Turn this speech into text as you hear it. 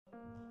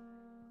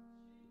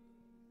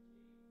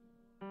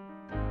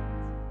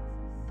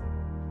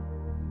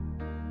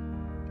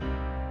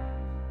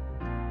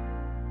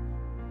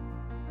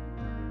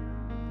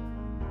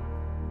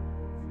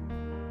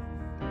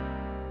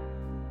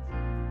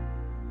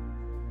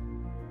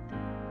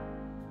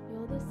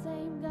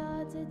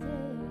God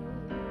today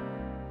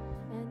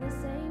and the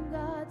same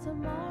God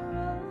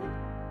tomorrow.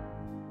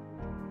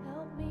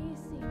 Help me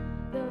see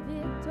the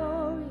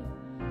victory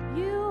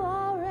you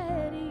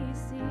already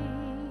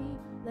see.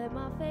 Let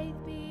my faith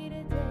be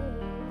today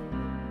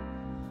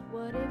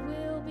what it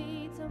will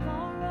be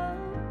tomorrow.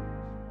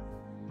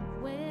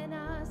 When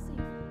I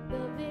see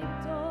the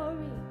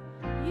victory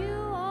you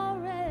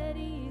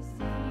already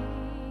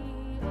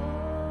see. Oh,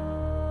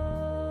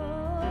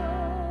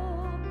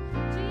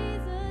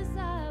 Jesus,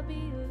 I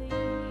believe.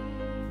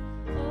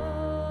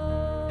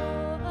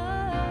 Oh,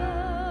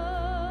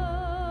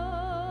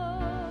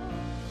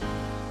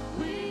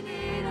 we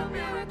need a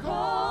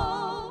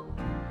miracle.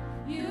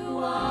 You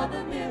are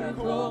the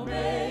miracle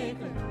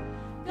maker,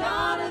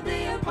 God of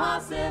the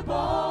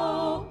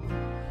impossible.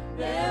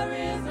 There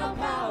is no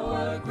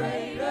power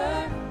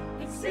greater,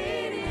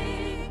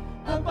 exceeding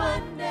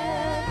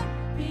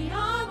abundant,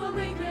 beyond what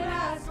we could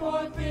ask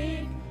or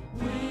think.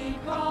 We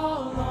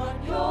call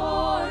on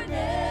your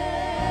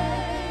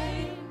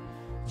name,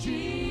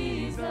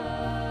 Jesus.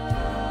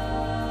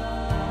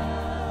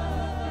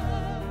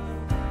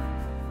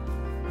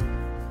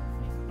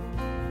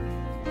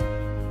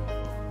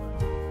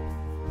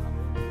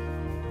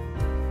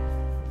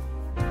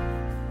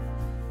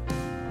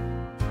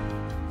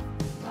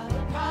 By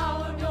the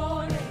power of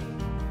your name,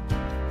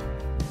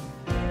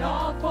 and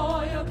all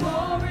for your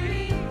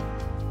glory,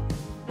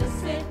 the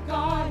sick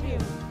are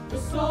healed, the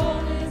soul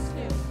is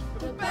filled,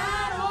 the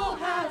battle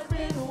has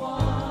been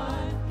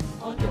won.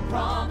 On your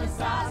promise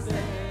I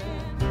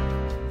stand,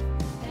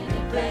 and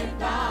in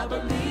faith I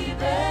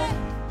believe it.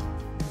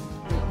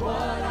 And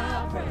what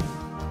I pray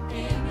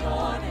in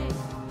your name,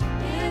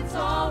 it's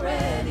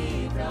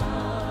already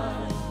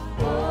done.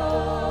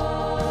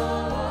 Oh,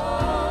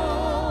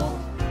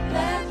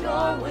 let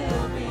your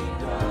will be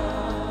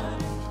done.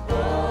 Oh,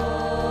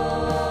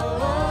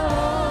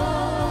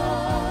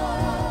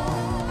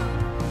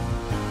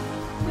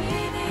 we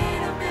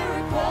need a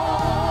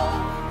miracle.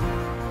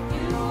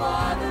 You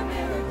are the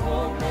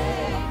miracle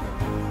maker,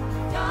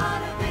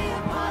 God of the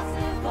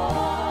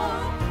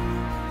impossible.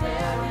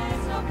 There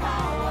is no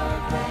power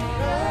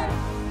greater,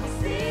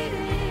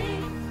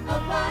 exceeding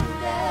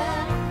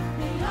abundant,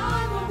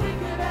 beyond what we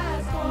could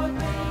ask or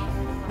think.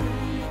 We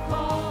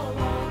call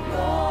on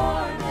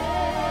your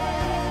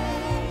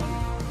name,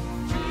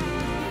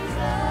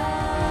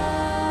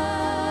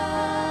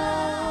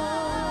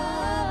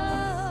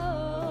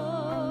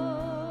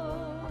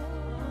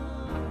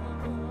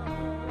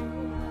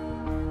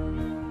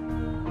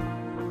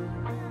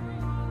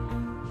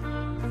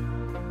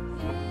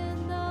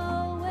 In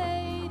the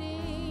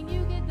waiting,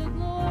 you get the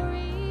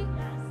glory.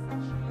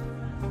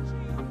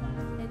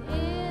 And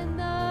in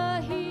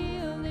the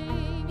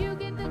healing, you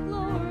get the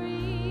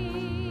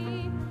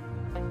glory.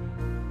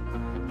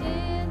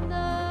 In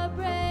the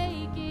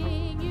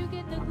breaking, you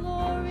get the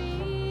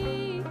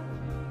glory.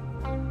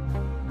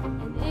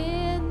 And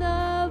in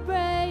the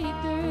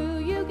breakthrough,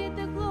 you get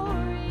the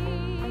glory.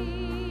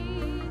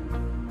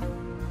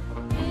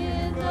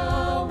 In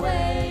the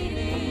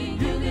waiting,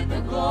 you get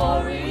the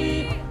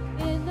glory.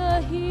 In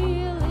the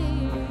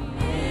healing,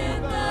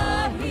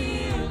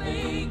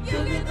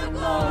 you get the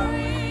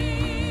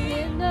glory.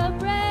 In the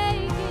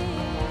breaking,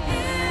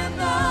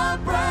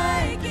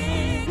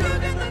 you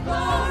get the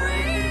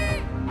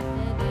glory.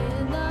 And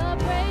in the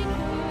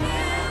breakthrough,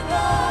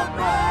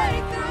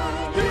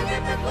 you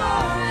get the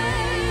glory.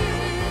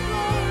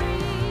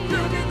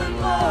 You get the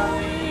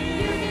glory.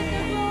 You get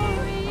the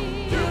glory.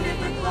 You get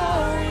the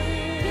glory.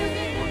 You get the glory. You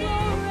get the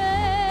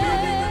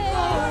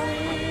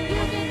glory.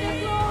 You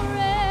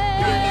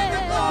get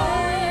the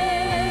glory.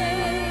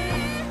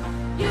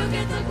 You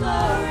get the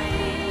glory.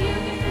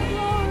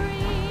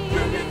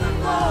 You get the glory.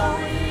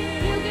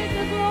 You get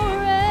the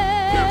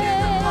glory. You get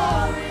the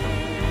glory.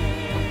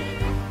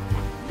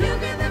 You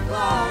get the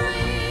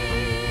glory.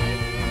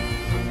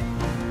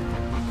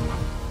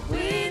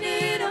 We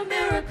need a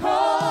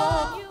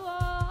miracle.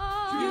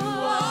 You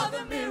are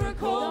the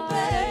miracle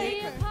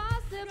maker,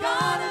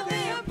 God of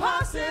the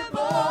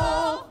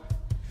impossible.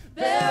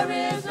 There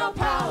is no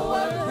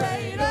power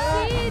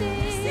greater,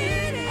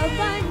 exceeding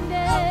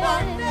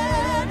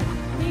abundant,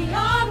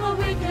 beyond what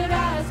we could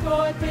ask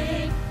or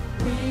think.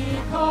 We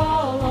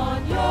call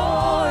on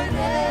your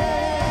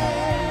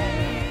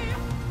name.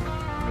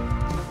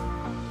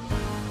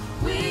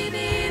 We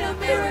need a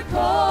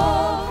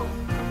miracle.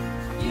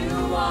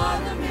 You are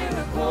the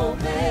miracle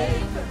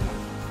maker,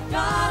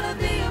 God of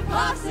the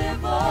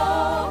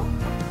impossible.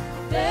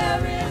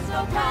 There is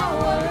no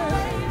power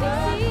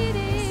greater,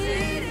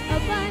 exceeding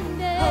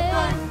abundant,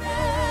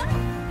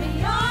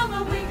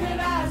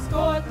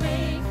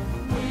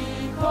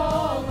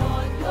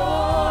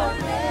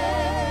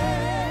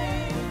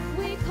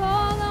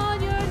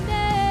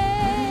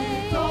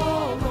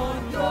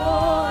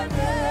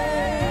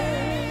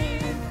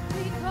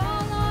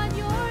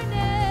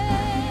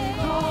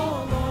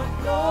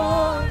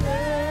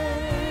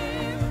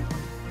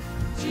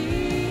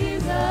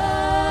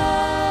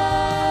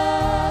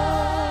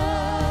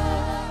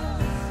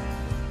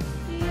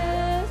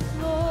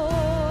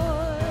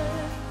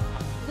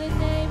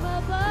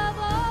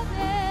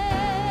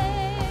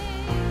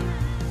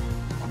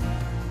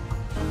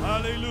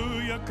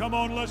 Come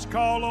on, let's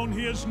call on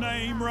His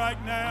name right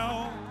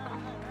now.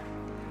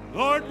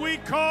 Lord, we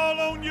call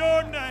on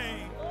your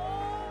name.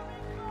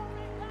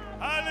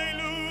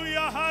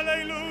 Hallelujah,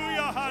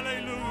 hallelujah,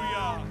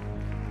 hallelujah.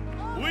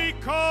 We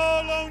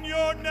call on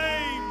your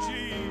name,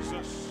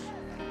 Jesus.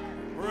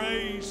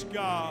 Praise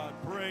God,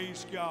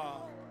 praise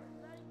God.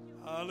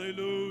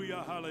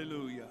 Hallelujah,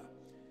 hallelujah,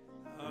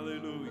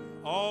 hallelujah.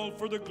 All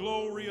for the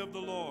glory of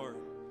the Lord.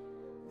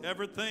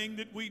 Everything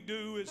that we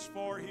do is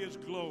for His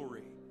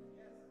glory.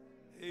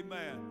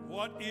 Amen.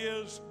 What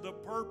is the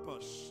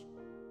purpose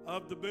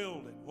of the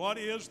building? What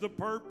is the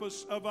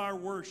purpose of our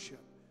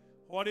worship?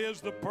 What is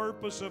the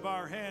purpose of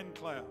our hand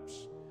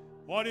claps?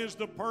 What is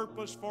the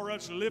purpose for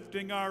us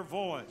lifting our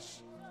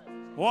voice?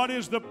 What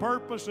is the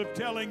purpose of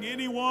telling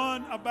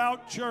anyone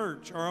about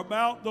church or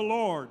about the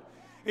Lord?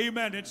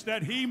 Amen. It's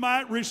that He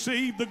might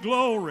receive the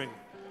glory.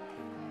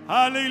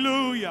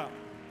 Hallelujah.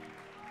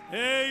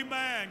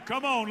 Amen.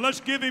 Come on, let's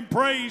give Him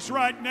praise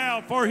right now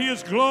for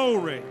His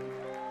glory.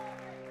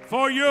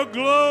 For your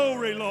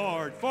glory,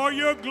 Lord. For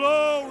your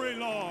glory,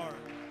 Lord.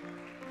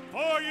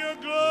 For your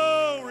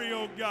glory,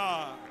 oh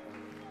God.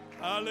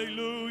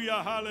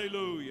 Hallelujah,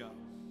 hallelujah.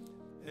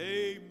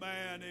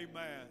 Amen,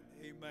 amen,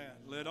 amen.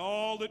 Let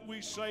all that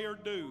we say or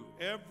do,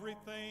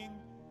 everything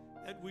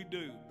that we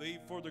do, be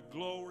for the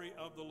glory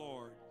of the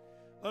Lord.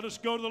 Let us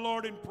go to the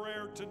Lord in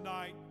prayer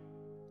tonight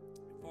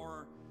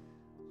for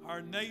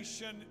our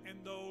nation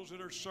and those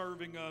that are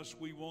serving us.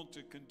 We want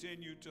to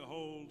continue to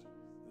hold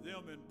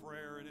them in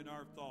prayer and in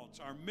our thoughts.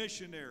 Our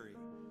missionary,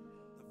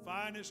 the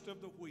finest of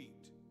the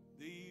wheat,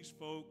 these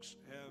folks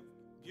have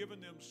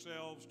given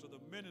themselves to the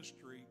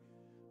ministry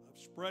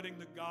of spreading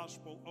the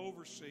gospel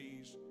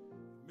overseas,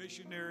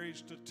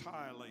 missionaries to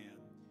Thailand.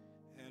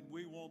 And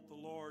we want the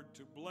Lord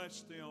to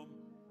bless them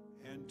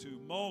and to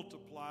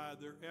multiply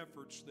their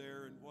efforts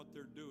there and what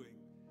they're doing,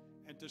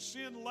 and to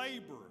send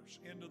laborers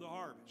into the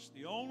harvest.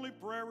 The only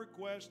prayer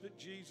request that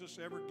Jesus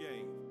ever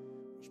gave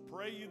was,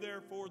 pray ye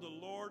therefore the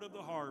Lord of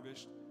the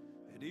harvest,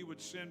 and He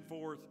would send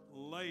forth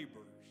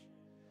laborers.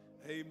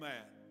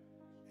 Amen.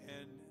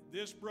 And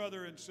this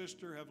brother and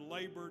sister have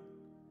labored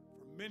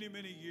for many,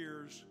 many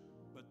years,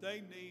 but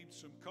they need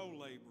some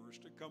co-laborers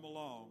to come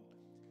along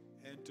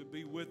and to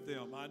be with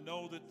them. I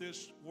know that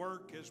this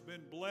work has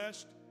been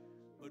blessed,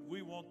 but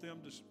we want them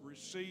to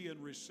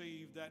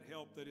receive that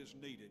help that is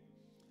needed.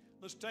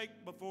 Let's take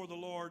before the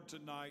Lord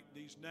tonight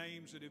these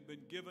names that have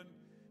been given.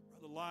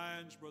 Brother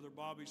Lyons, Brother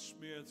Bobby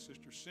Smith,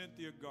 Sister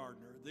Cynthia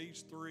Gardner.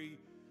 These three,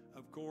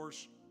 of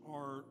course,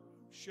 are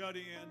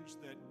shut-ins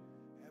that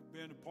have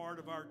been a part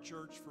of our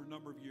church for a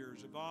number of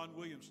years. Yvonne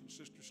Williamson,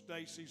 Sister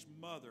Stacy's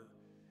mother.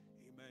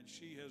 Amen.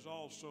 She has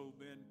also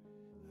been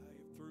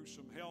through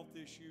some health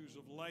issues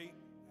of late.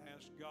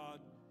 Asked God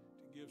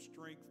to give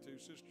strength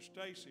to Sister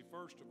Stacy,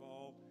 first of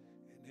all,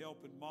 and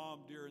helping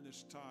Mom during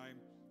this time,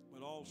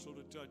 but also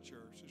to touch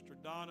her. Sister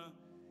Donna,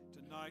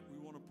 tonight we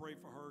want to pray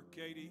for her.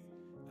 Katie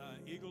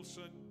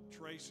Eagleson,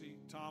 Tracy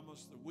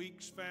Thomas, the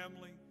Weeks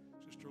family,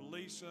 Sister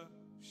Lisa,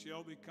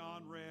 Shelby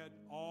Conrad,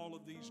 all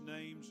of these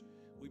names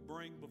we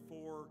bring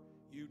before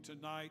you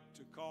tonight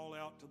to call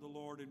out to the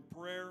Lord in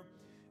prayer.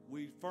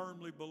 We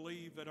firmly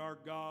believe that our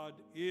God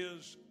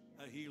is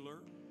a healer.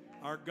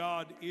 Our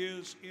God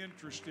is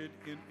interested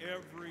in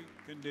every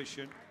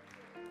condition.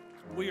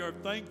 We are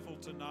thankful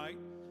tonight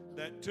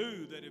that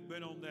two that have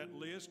been on that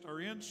list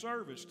are in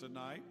service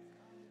tonight.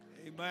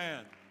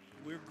 Amen.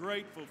 We're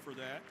grateful for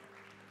that.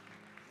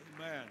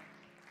 Amen.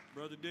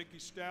 Brother Dickie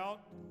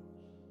Stout,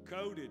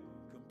 coded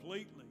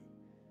completely.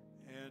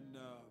 And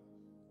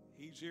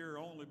he's here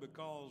only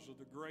because of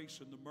the grace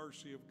and the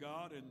mercy of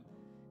God, and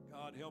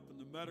God helping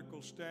the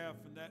medical staff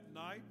in that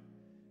night.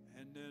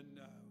 And then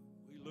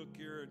we look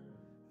here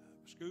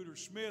at Scooter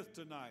Smith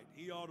tonight.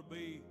 He ought to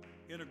be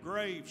in a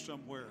grave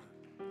somewhere.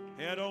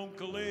 Head-on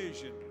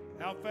collision.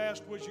 How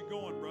fast was you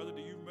going, brother?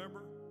 Do you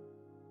remember?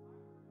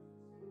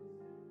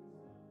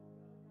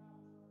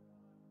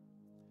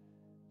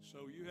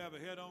 So you have a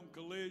head-on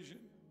collision.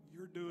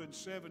 You're doing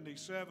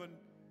 77,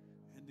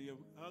 and the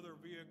other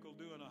vehicle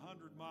doing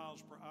 100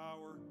 miles per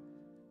hour.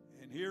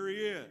 And here he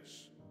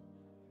is.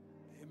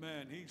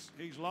 Amen.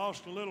 He's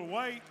lost a little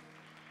weight.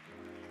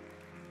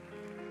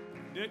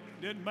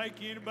 Didn't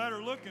make you any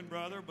better looking,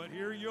 brother, but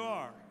here you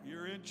are.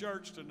 You're in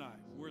church tonight.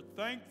 We're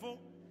thankful,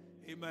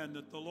 amen,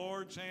 that the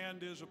Lord's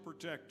hand is a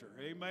protector.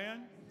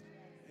 Amen.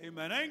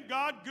 Amen. Ain't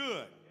God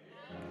good?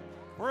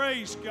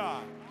 Praise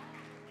God.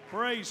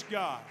 Praise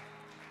God.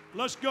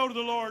 Let's go to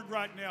the Lord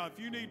right now. If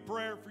you need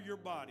prayer for your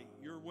body,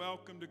 you're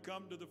welcome to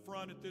come to the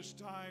front at this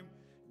time.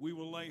 We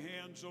will lay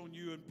hands on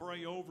you and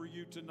pray over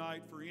you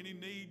tonight for any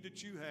need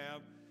that you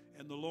have,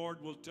 and the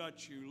Lord will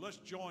touch you. Let's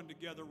join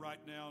together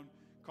right now,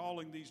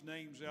 calling these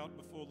names out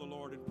before the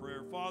Lord in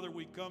prayer. Father,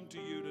 we come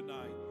to you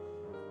tonight.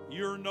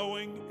 You're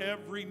knowing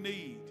every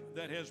need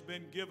that has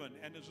been given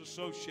and is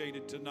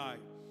associated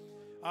tonight.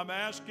 I'm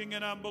asking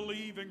and I'm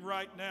believing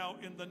right now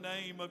in the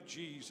name of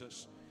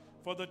Jesus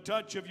for the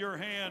touch of your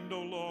hand,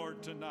 O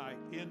Lord, tonight,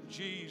 in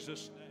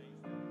Jesus'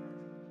 name.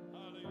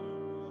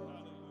 Hallelujah,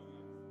 hallelujah.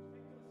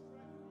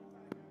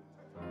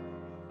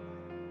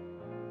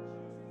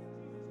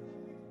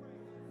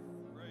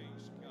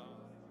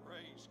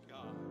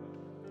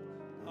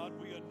 God,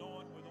 we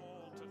anoint with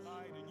oil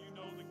tonight, and you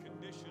know the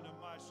condition of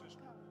my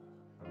sister.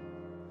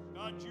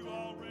 God, you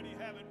already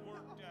have it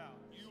worked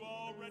out. You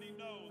already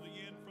know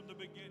the end from the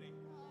beginning.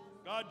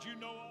 God, you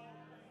know all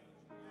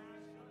things.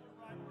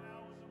 Right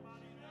now, in the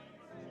mighty name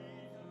of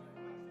Jesus,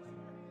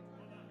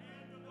 for the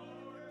hand of the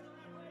Lord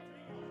to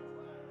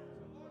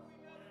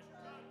reveal and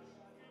touch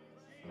in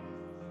Jesus' name.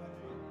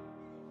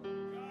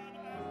 God,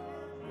 I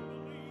firmly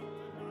believe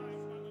tonight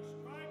by the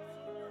stripes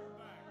on your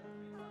back,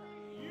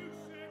 you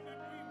said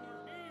that we were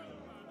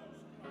healed by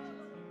those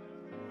stripes.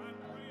 I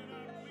pray and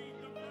I plead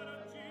the blood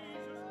of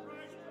Jesus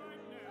Christ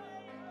right now.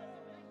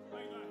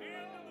 May the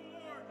hand of the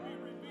Lord be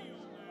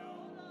revealed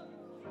now.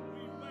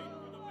 We wait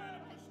for the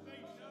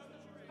manifestation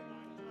that you might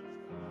touch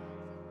our lives.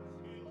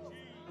 In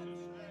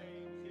Jesus'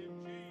 name. In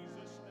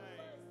Jesus'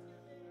 name.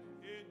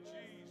 In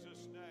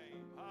Jesus'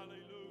 name.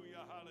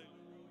 Hallelujah.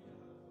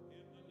 Hallelujah.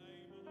 In the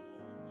name of the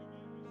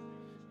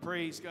Lord.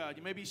 Praise God.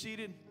 You may be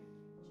seated.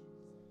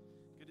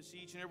 Good to see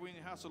each and every one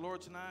in the house of the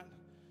Lord tonight.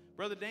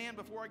 Brother Dan,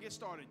 before I get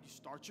started, you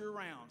start your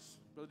rounds.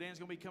 Brother Dan's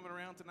going to be coming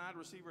around tonight to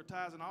receive our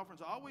tithes and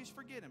offerings. I always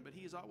forget him, but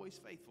he is always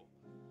faithful.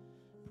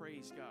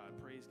 Praise God.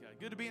 Praise God.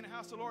 Good to be in the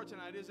house of the Lord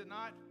tonight, is it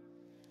not?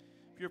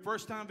 If you're a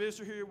first-time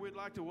visitor here, we'd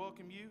like to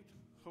welcome you.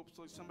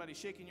 Hopefully somebody's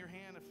shaking your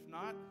hand. If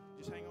not,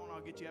 just hang on.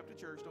 I'll get you after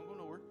church. Don't go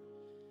nowhere.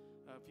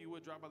 If you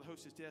would, drop by the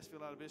hostess desk,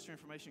 fill out a visitor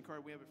information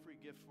card. We have a free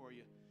gift for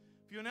you.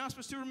 A few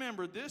announcements to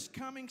remember. This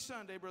coming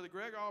Sunday, Brother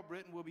Greg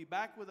Albritton will be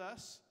back with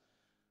us.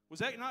 Was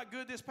that not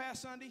good this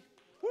past Sunday?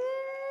 Woo!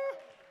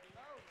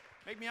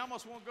 Make me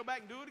almost want to go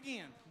back and do it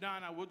again.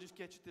 No, we'll just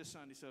catch it this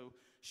Sunday. So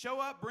show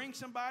up, bring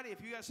somebody.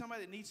 If you got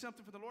somebody that needs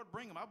something for the Lord,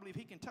 bring them. I believe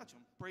he can touch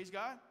them. Praise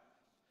God.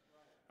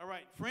 All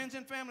right, Friends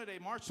and Family Day,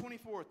 March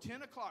 24th,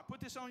 10 o'clock.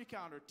 Put this on your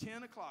calendar,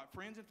 10 o'clock,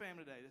 Friends and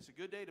Family Day. That's a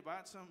good day to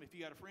invite some. If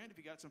you got a friend, if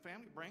you got some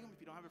family, bring them. If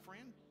you don't have a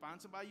friend,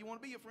 find somebody you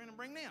want to be a friend and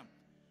bring them.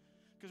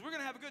 Because we're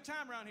going to have a good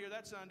time around here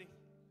that Sunday.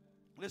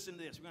 Listen to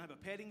this. We're going to have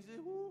a petting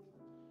zoo. Woo.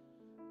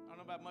 I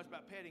don't know much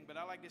about petting, but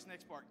I like this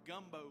next part,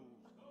 gumbo.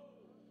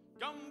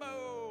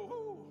 Gumbo.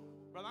 Woo.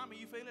 Brother,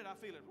 you feel it? I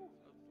feel it. Woo.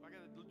 I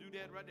got to do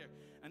that right there.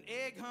 An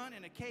egg hunt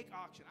and a cake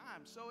auction.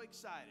 I'm so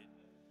excited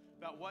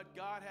about what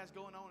God has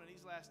going on in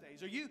these last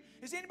days.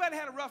 Has anybody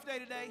had a rough day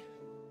today?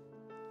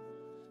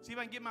 See if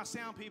I can give my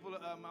sound people,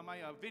 my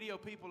video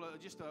people,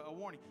 just a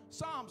warning.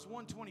 Psalms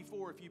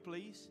 124, if you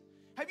please.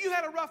 Have you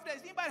had a rough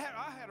day? I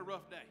had a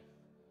rough day.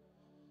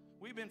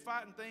 We've been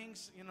fighting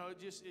things,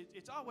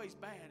 it's always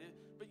bad.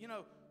 But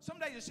some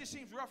days it just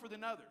seems rougher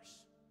than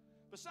others.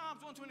 But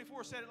Psalms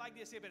 124 said it like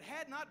this: if it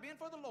had not been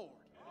for the Lord,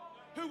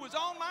 who was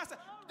on my side.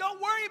 Don't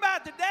worry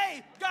about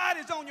today. God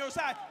is on your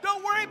side.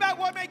 Don't worry about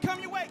what may come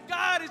your way.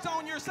 God is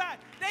on your side.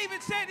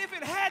 David said, if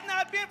it had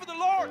not been for the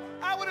Lord,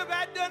 I would have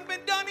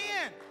been done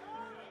in.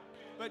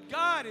 But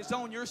God is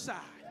on your side.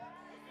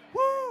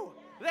 Woo!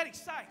 That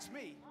excites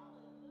me.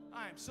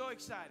 I am so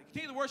excited.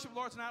 Continue to worship the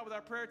Lord tonight with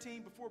our prayer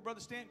team before Brother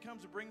Stanton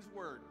comes and brings the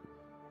word.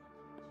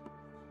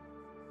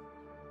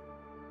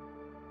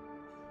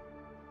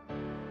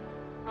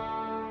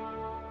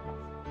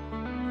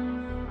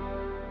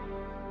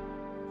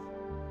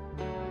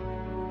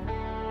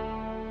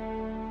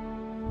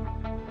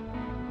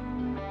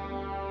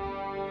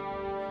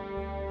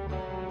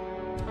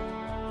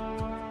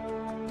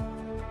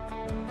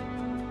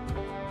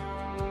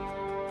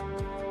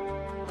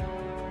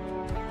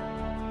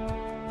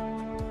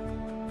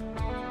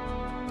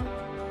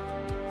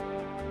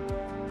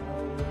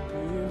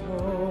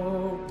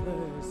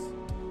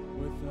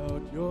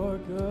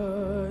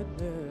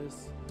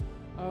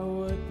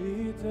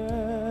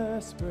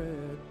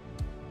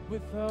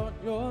 Without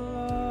your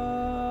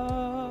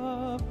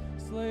love,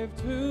 slave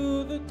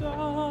to the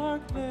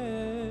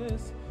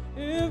darkness,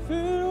 if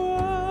it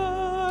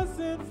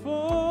wasn't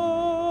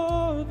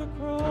for the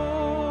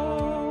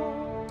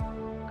cross,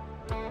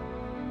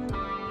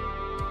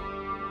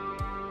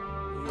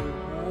 you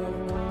have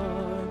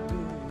won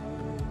me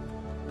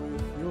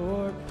with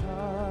your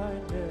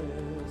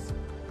kindness,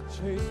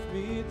 chased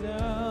me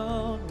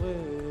down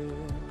when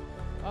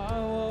I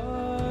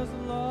was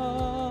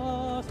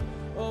lost.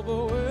 Oh,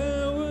 but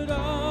where would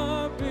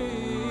I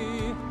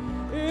be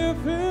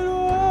if it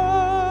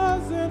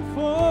wasn't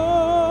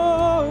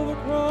for the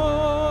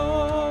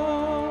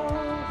cross?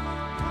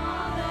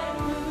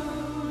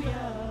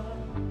 Hallelujah.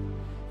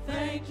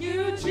 Thank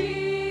you,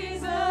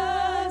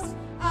 Jesus.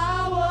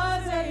 I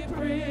was a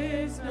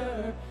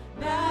prisoner.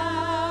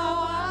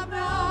 Now I'm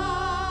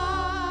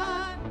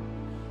not.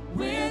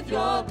 With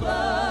your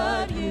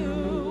blood,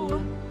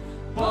 you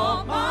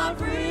bought my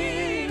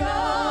freedom.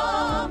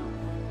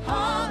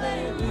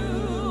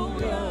 Hallelujah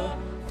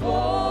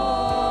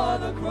for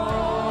the cross.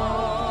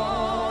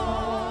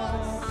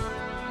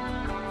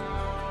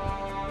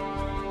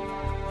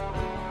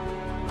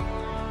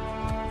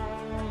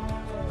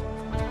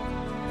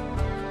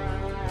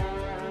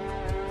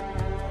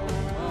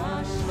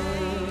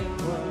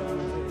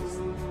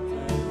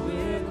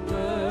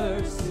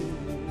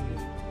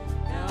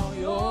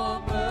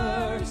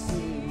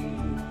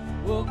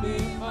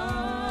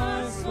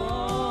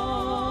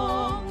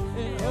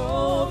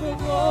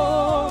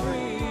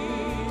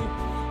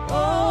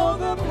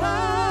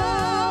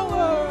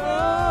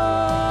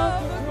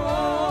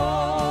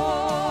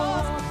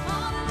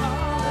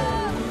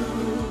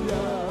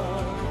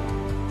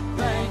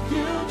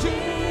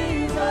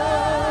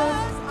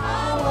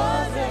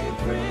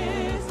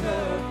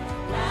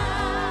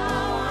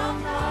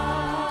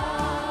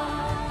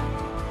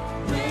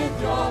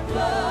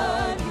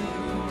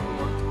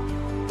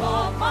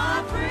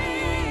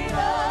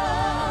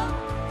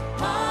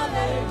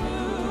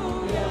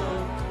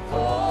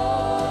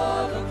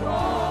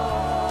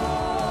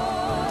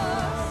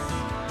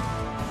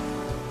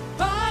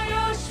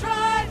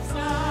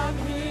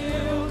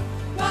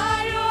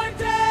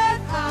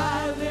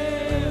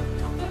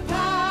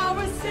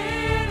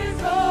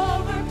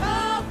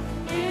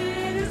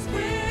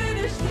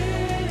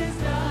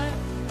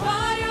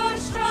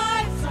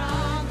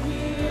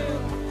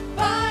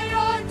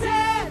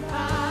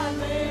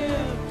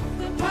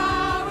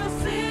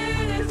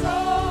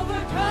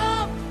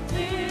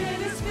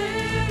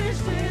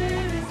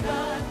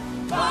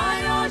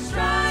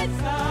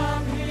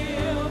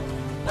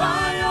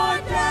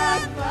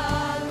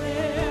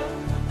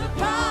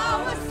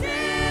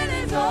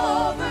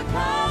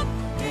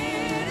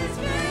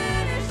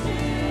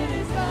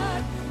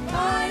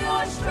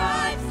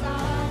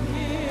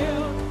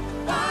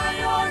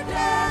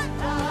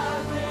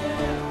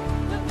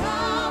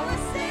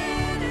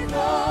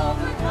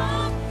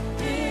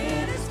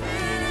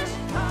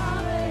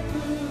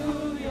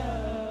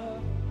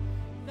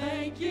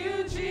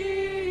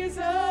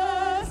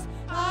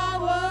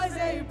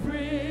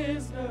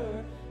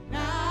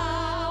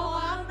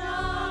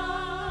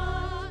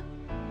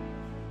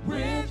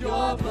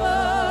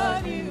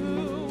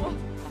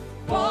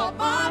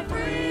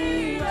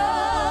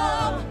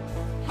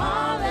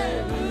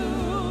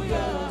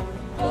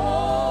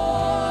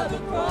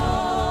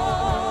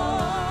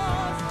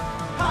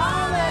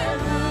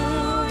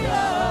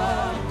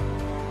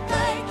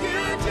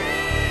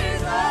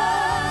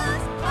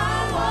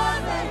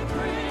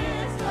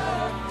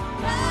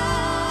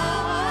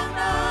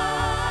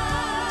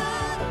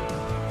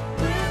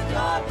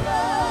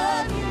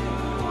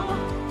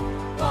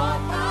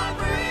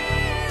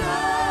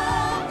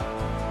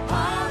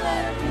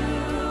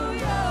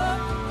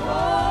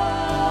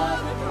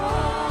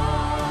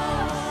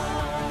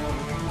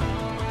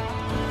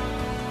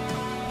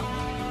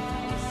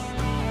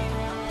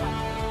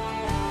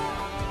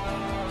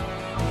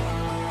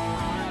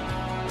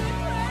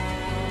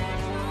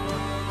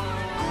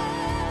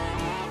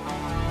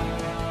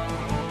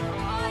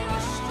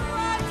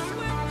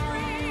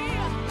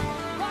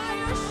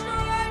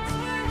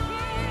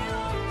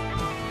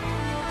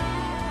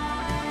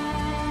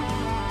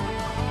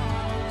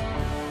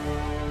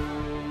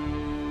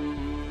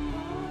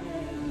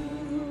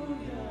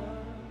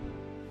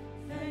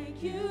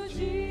 Thank you,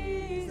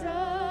 Jesus.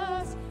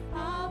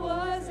 I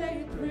was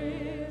a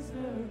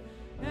prisoner.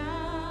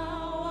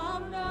 Now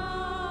I'm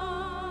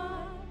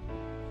not.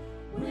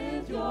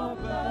 With your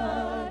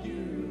blood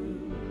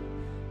you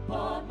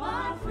bought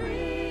my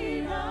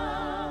freedom.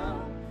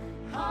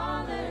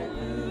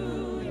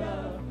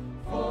 Hallelujah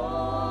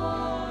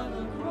for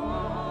the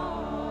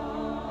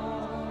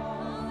cross.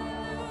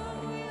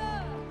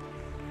 Hallelujah.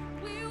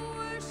 We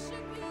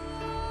worship you,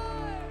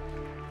 Lord.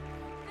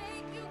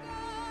 Thank you,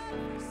 God,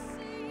 for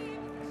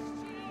saving us,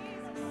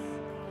 Jesus.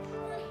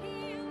 For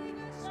healing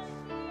us,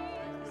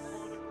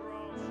 Jesus.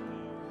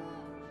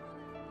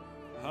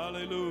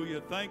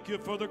 Hallelujah. Thank you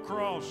for the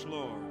cross,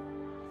 Lord.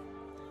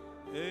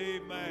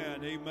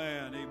 Amen,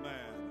 amen,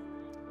 amen.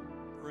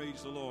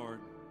 Praise the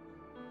Lord.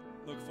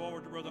 Look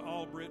forward to Brother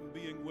Albritton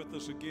being with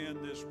us again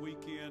this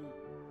weekend.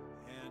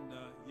 And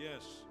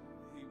yes,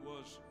 he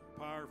was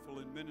powerful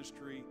in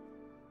ministry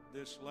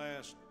this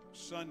last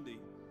Sunday.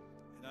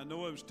 And I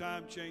know it was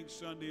Time Change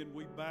Sunday, and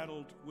we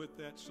battled with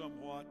that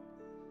somewhat.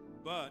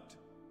 But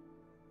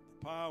the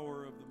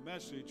power of the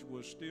message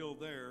was still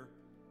there,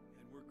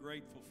 and we're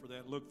grateful for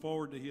that. Look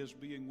forward to his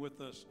being with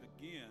us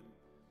again.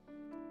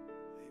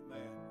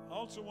 Amen. I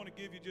also want to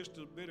give you just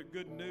a bit of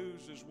good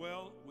news as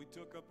well. We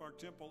took up our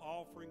temple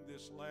offering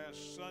this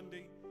last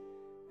Sunday,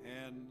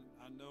 and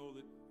I know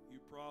that you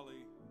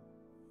probably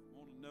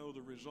want to know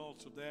the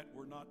results of that.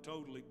 We're not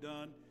totally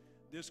done.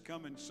 This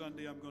coming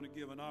Sunday, I'm going to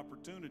give an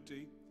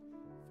opportunity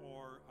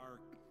for our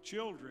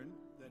children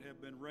that have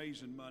been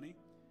raising money.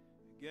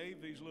 I gave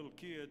these little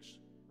kids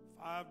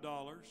 $5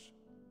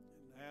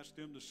 and asked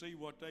them to see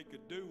what they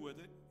could do with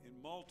it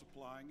in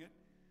multiplying it.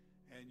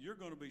 And you're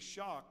going to be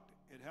shocked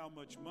at how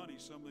much money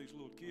some of these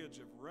little kids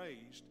have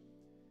raised.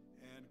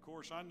 And of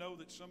course, I know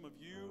that some of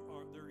you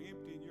they're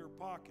emptying your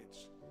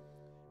pockets.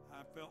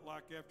 I felt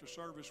like after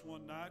service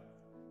one night,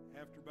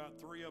 after about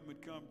 3 of them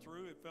had come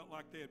through, it felt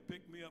like they had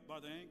picked me up by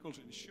the ankles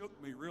and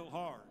shook me real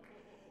hard.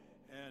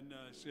 And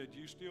said,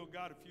 you still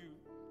got a few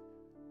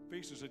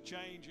pieces of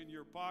change in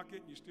your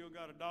pocket, and you still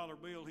got a dollar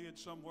bill hid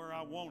somewhere.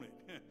 I want it.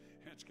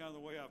 That's kind of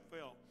the way I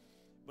felt.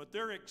 But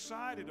they're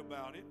excited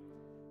about it,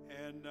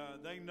 and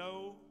they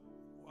know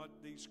what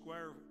these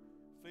square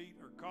feet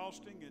are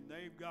costing, and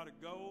they've got a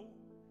goal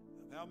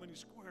of how many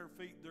square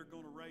feet they're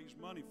going to raise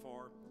money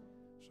for.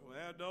 So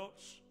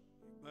adults,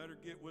 you better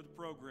get with the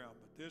program.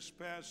 But this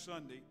past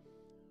Sunday,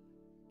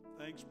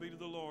 thanks be to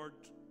the Lord,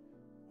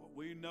 what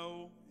we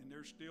know, and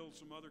there's still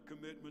some other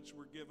commitments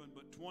were given,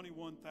 but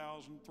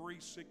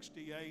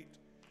 $21,368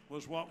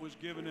 was what was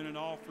given in an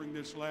offering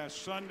this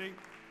last Sunday.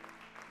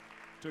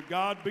 To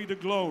God be the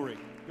glory.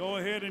 Go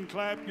ahead and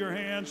clap your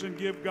hands and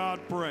give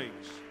God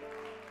praise.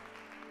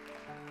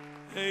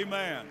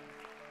 Amen.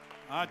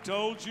 I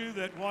told you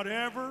that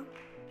whatever,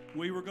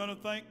 we were going to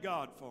thank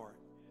God for it.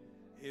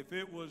 If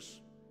it was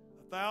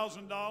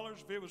 $1,000,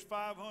 if it was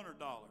 $500,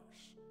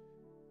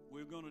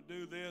 we're going to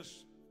do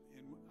this,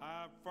 and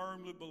I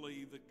firmly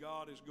believe that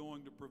God is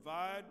going to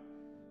provide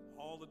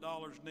all the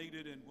dollars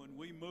needed, and when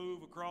we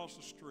move across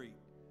the street,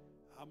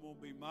 I'm going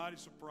to be mighty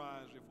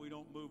surprised if we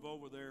don't move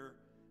over there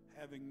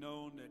having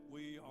known that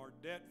we are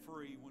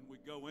debt-free when we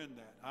go in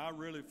that. I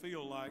really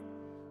feel like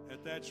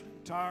that that's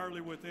entirely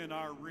within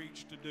our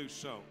reach to do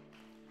so.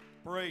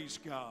 Praise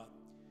God.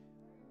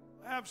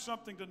 I have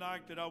something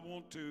tonight that I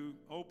want to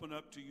open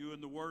up to you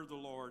in the Word of the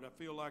Lord. I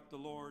feel like the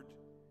Lord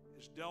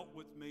has dealt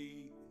with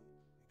me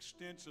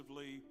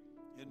extensively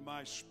in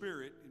my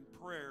spirit in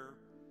prayer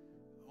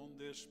on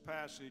this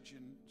passage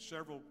and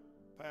several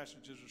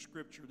passages of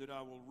Scripture that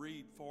I will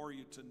read for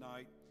you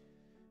tonight.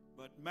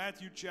 But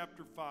Matthew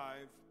chapter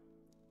 5,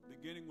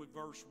 beginning with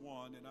verse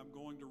 1, and I'm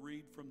going to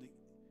read from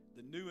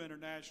the New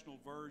International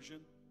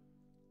Version,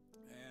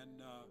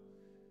 and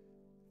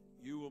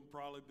you will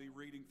probably be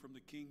reading from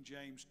the King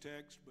James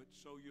text, but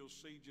so you'll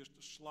see just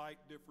a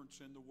slight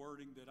difference in the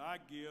wording that I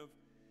give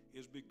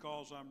is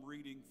because I'm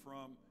reading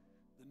from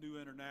the New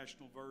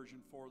International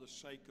Version for the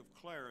sake of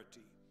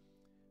clarity.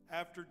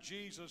 After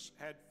Jesus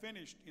had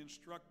finished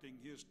instructing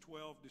his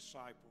 12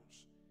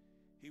 disciples,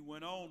 he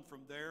went on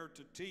from there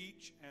to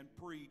teach and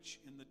preach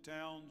in the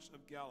towns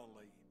of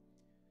Galilee.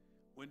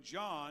 When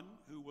John,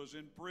 who was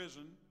in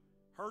prison,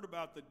 heard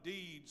about the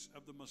deeds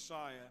of the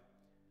Messiah,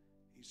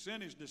 he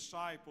sent his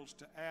disciples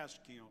to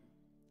ask him,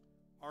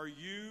 "Are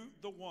you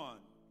the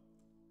one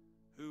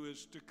who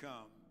is to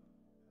come,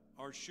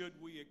 or should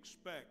we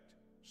expect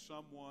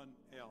someone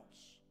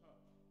else?"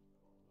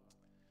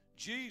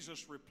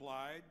 Jesus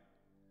replied,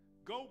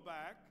 "Go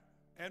back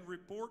and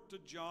report to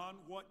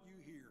John what you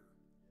hear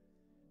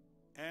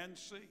and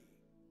see.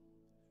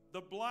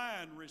 The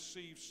blind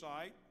receive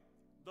sight,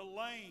 the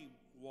lame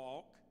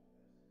walk,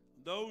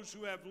 those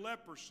who have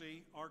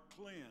leprosy are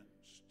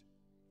cleansed."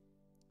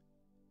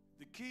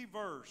 The key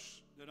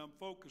verse that I'm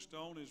focused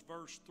on is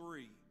verse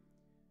 3.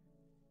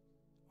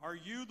 Are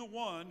you the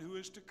one who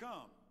is to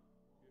come?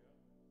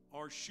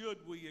 Or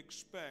should we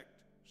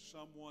expect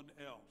someone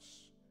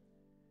else?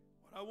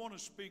 What I want to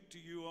speak to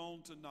you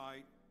on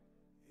tonight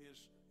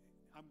is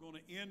I'm going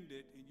to end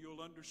it, and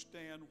you'll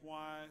understand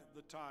why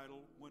the title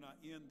when I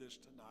end this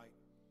tonight.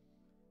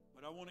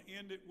 But I want to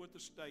end it with the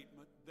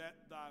statement, that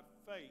thy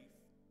faith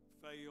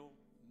fail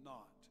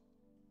not.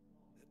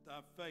 That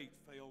thy faith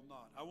fail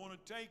not. I want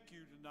to take you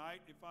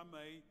tonight, if I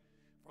may,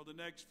 for the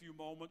next few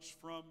moments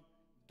from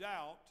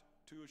doubt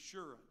to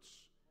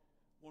assurance.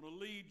 I want to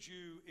lead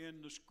you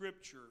in the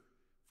Scripture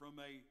from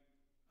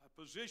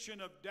a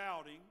position of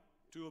doubting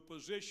to a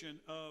position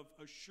of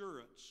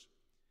assurance.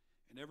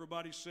 And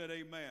everybody said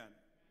amen.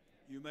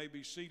 You may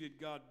be seated.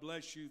 God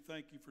bless you.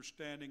 Thank you for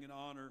standing in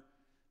honor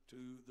to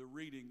the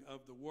reading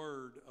of the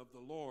word of the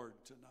Lord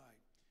tonight.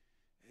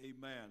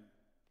 Amen.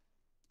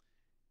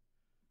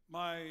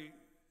 My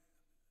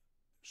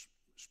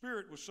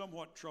spirit was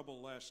somewhat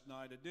troubled last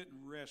night. I didn't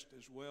rest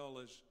as well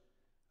as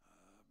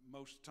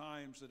most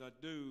times that I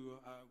do.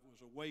 I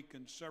was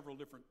awakened several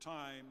different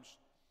times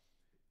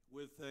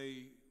with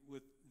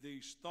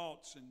these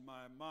thoughts in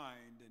my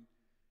mind,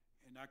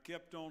 and I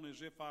kept on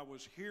as if I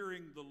was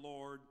hearing the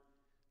Lord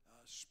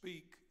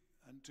speak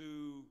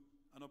unto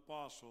an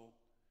apostle,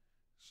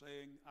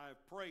 saying, I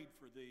have prayed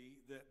for thee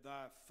that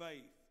thy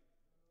faith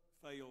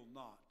fail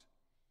not.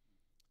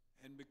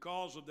 And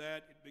because of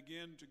that, it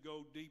began to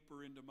go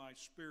deeper into my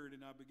spirit,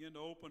 and I began to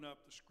open up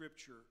the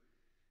Scripture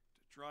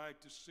to try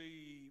to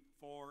see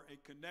for a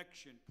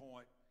connection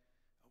point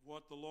of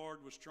what the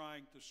Lord was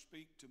trying to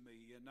speak to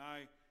me. And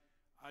I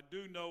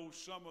do know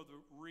some of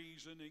the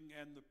reasoning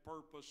and the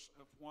purpose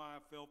of why I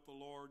felt the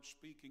Lord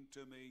speaking to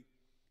me.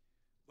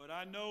 But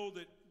I know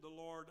that the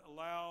Lord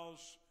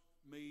allows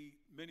me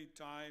many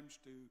times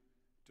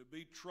to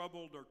be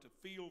troubled or to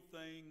feel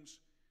things,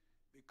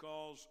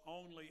 because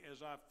only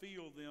as I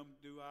feel them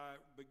do I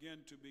begin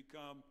to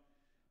become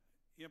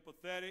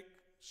empathetic,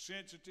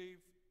 sensitive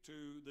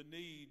to the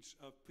needs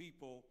of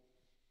people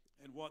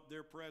and what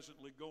they're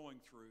presently going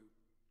through.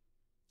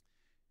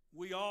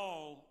 We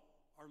all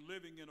are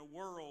living in a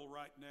world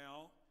right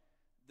now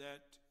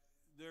that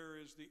there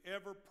is the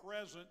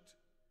ever-present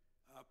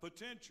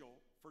potential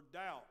for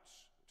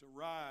doubts to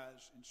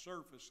rise and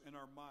surface in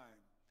our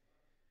mind.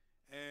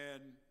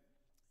 And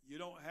you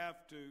don't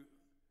have to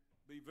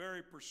be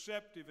very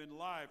perceptive in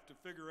life to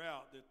figure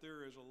out that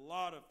there is a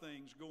lot of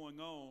things going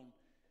on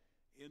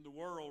in the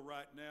world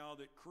right now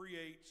that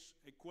creates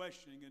a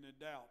questioning and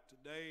a doubt.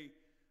 Today,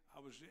 I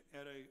was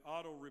at an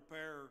auto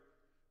repair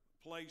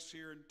place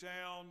here in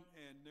town,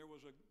 and there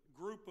was a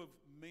group of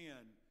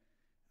men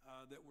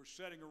that were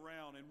sitting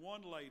around, and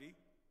one lady,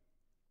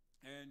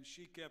 and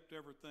she kept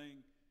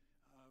everything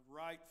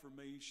right for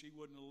me. She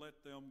wouldn't have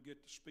let them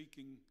get to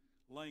speaking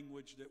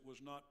language that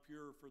was not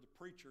pure for the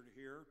preacher to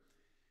hear.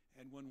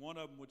 And when one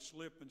of them would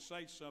slip and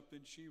say something,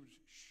 she was,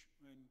 shh,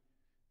 and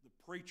the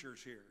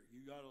preacher's here.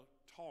 You got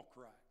to talk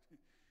right.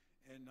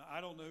 And I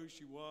don't know who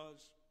she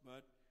was,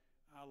 but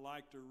I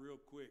liked her real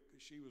quick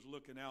because she was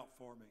looking out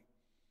for me.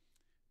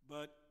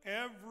 But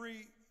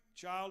every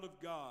child of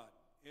God,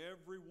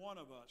 every one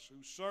of us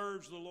who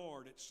serves the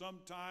Lord at some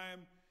time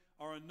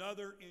or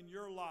another in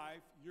your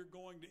life, you're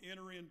going to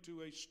enter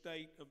into a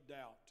state of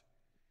doubt.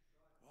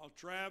 While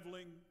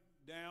traveling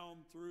down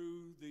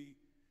through the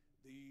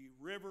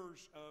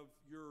rivers of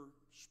your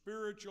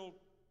spiritual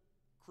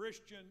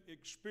Christian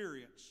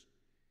experience,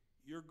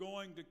 you're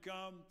going to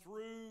come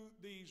through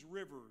these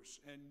rivers,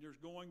 and there's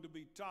going to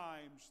be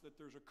times that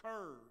there's a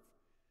curve.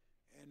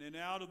 And then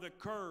out of the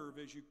curve,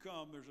 as you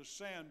come, there's a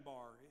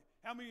sandbar.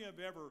 How many have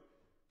ever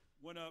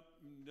went up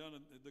and done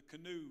the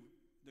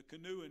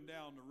canoeing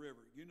down the river?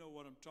 You know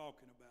what I'm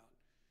talking about.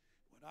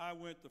 When I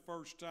went the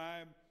first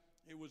time,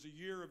 it was a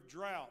year of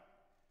drought,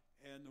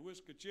 and the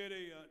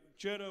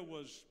Whiskachita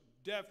was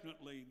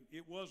definitely,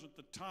 it wasn't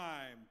the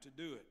time to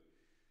do it.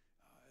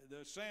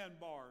 The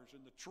sandbars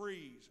and the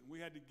trees, and we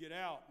had to get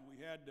out, and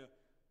we had to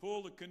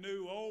pull the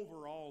canoe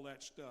over all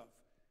that stuff.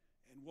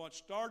 And what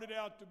started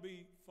out to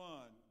be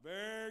fun,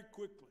 very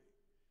quickly,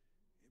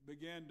 it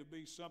began to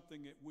be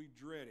something that we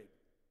dreaded.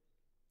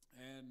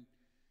 And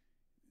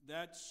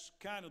that's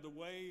kind of the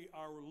way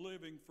our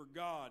living for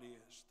God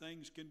is.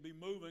 Things can be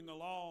moving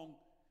along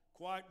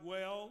quite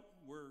well.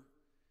 We're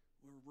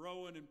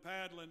rowing and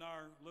paddling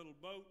our little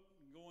boat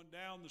and going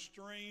down the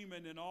stream,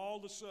 and then all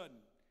of a sudden,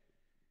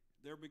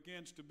 there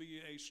begins to be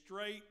a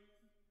straight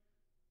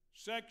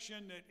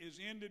section that is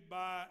ended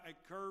by a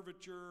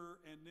curvature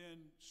and then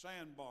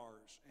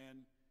sandbars and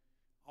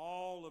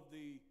all of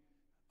the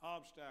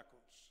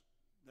obstacles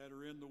that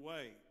are in the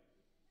way.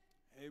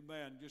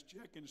 Amen. Just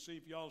checking to see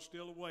if y'all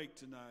still awake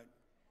tonight.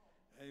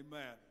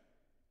 Amen.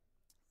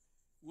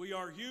 We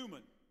are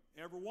human.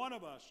 Every one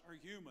of us are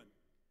human.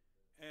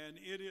 And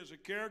it is a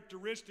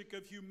characteristic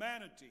of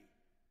humanity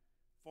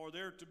for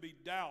there to be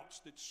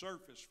doubts that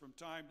surface from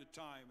time to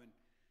time. And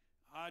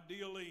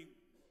ideally,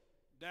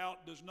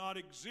 doubt does not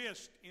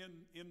exist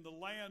in the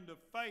land of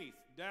faith.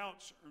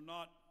 Doubts are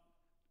not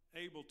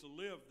able to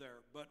live there.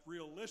 But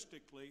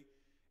realistically,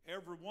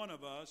 every one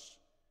of us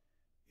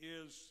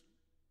is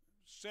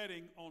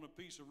sitting on a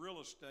piece of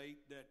real estate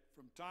that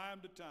from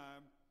time to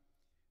time,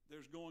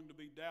 there's going to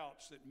be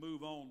doubts that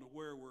move on to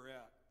where we're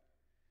at.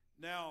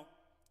 Now,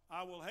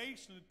 I will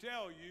hasten to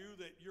tell you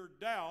that your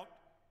doubt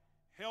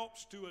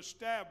helps to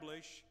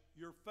establish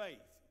your faith.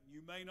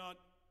 You may not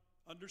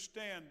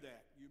understand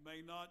that. You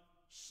may not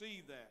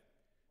see that.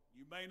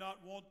 You may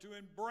not want to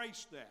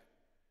embrace that.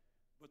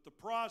 But the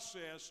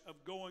process of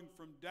going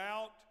from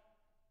doubt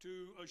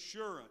to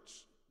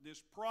assurance,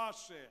 this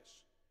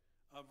process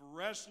of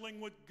wrestling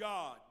with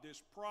God,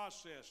 this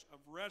process of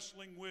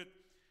wrestling with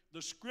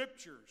the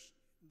Scriptures,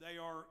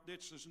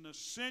 this is an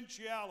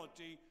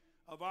essentiality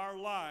of our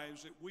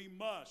lives that we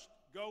must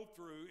go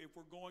through if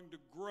we're going to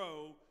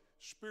grow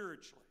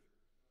spiritually.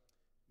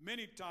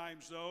 Many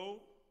times,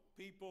 though,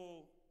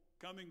 people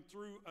coming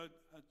through a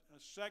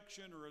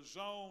section or a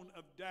zone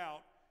of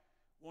doubt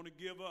want to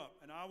give up.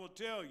 And I will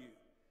tell you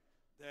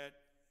that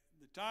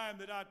the time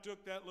that I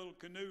took that little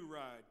canoe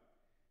ride,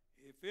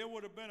 if it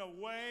would have been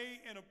a way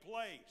and a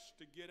place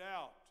to get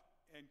out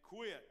and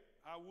quit,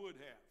 I would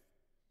have.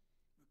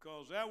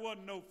 Because that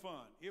wasn't no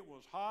fun. It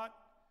was hot,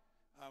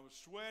 I was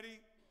sweaty,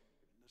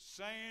 the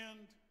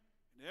sand,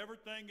 and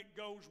everything that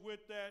goes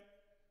with that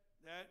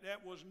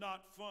was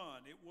not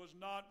fun. It was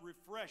not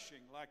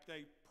refreshing like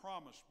they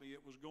promised me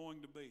it was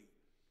going to be.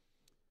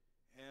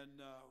 And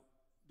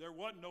there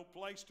wasn't no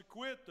place to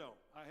quit, though.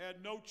 I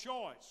had no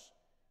choice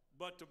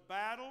but to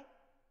battle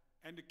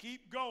and to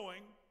keep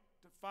going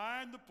to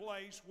find the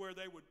place where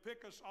they would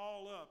pick us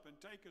all up and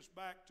take us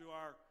back to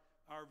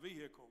our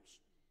vehicles.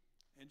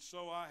 And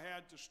so I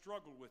had to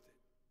struggle with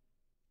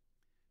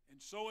it.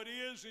 And so it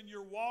is in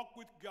your walk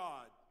with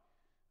God.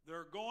 There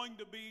are going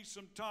to be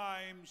some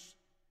times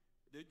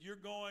that you're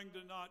going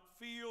to not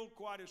feel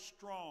quite as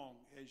strong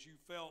as you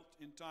felt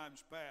in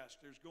times past.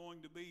 There's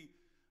going to be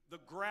the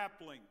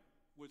grappling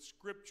with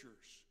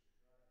Scriptures.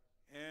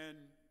 And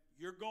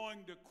you're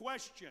going to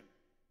question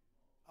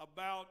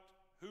about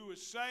who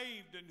is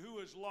saved and who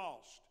is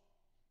lost.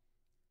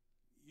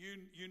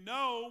 You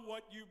know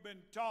what you've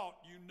been taught.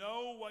 You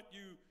know what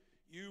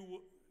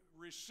you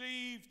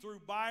received through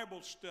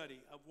Bible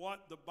study of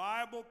what the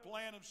Bible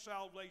plan of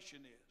salvation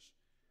is.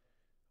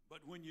 But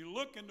when you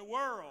look in the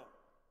world,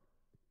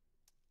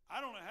 I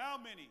don't know how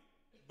many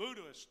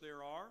Buddhists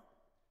there are.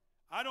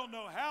 I don't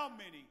know how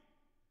many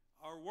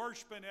are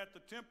worshiping at the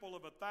temple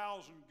of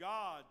 1,000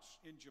 gods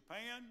in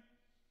Japan.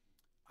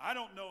 I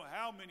don't know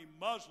how many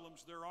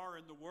Muslims there are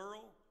in the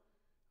world.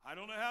 I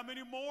don't know how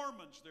many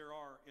Mormons there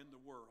are in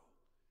the world.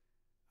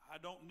 I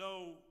don't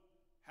know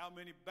how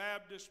many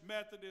Baptist,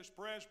 Methodist,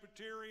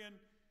 Presbyterian,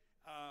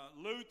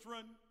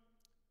 Lutheran,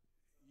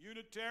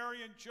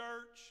 Unitarian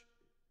Church,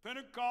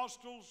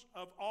 Pentecostals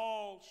of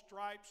all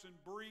stripes and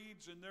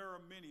breeds, and there are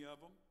many of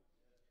them,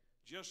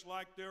 just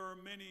like there are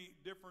many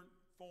different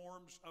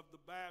forms of the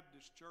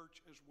Baptist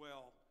church as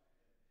well.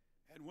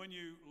 And when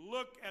you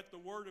look at the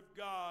Word of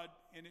God,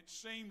 and it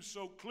seems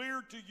so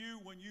clear to you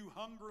when you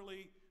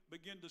hungrily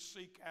begin to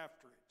seek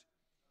after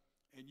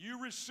it, and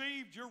you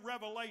received your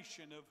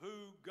revelation of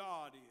who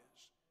God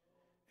is,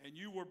 and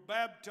you were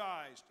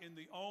baptized in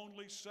the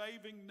only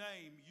saving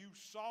name, you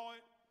saw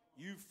it,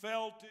 you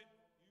felt it,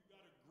 you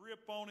got a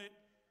grip on it,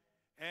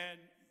 and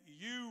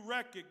you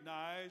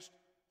recognized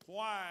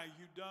why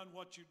you've done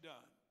what you've done.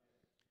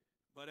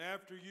 But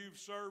after you've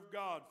served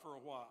God for a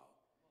while,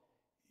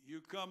 you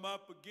come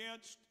up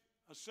against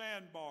a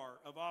sandbar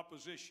of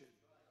opposition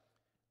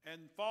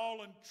and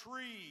fallen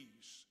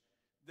trees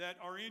that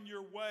are in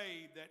your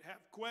way that have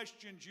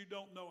questions you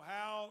don't know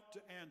how to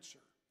answer.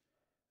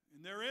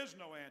 And there is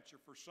no answer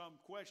for some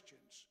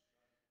questions.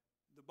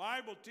 The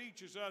Bible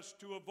teaches us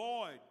to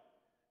avoid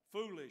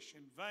foolish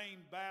and vain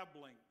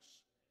babblings.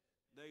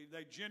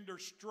 They gender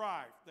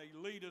strife. They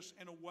lead us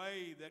in a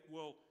way that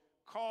will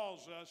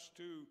cause us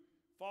to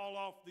fall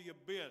off the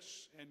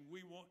abyss, and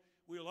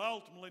we'll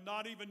ultimately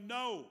not even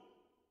know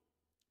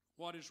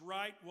what is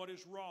right, what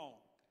is wrong.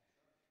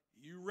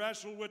 You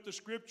wrestle with the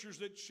Scriptures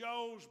that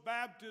shows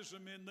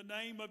baptism in the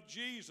name of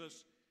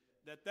Jesus,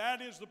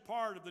 that is the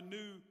part of the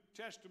New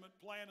Testament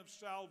plan of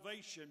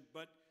salvation,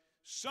 but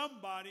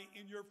somebody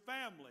in your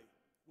family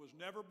was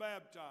never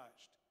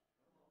baptized,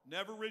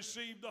 never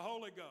received the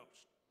Holy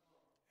Ghost,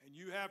 and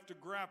you have to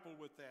grapple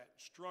with that,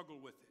 struggle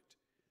with it.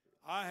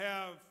 I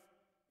have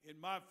in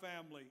my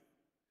family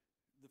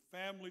the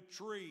family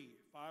tree.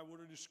 If I were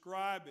to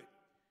describe it,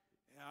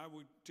 I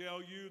would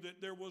tell you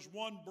that there was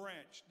one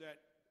branch that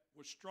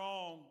was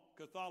strong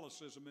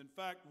Catholicism. In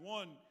fact,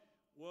 one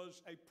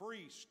was a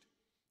priest,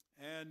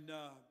 and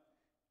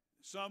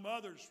some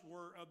others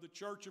were of the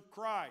Church of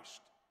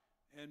Christ,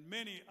 and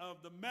many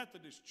of the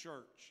Methodist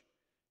Church.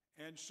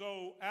 And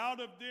so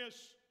out of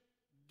this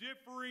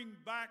differing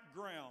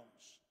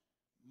backgrounds,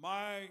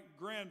 my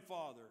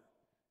grandfather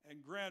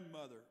and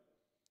grandmother,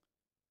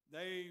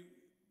 they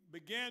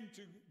began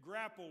to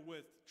grapple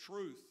with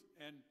truth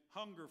and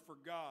hunger for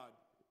God.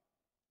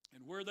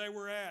 And where they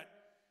were at,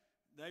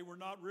 they were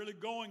not really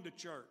going to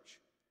church.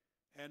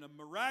 And a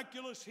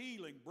miraculous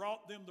healing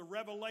brought them the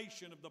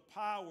revelation of the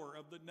power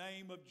of the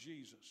name of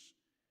Jesus.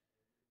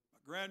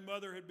 My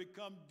grandmother had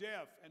become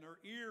deaf and her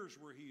ears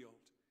were healed.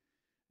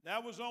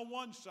 That was on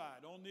one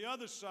side. On the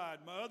other side,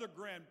 my other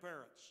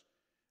grandparents,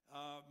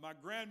 My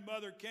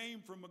grandmother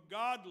came from a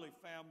godly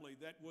family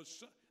that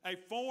was a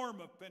form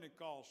of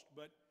Pentecost,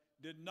 but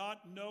did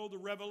not know the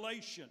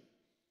revelation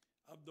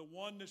of the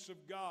oneness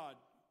of God.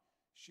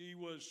 She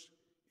was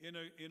in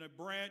a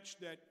branch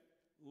that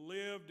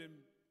lived and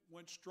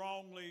went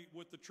strongly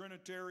with the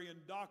Trinitarian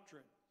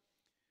doctrine.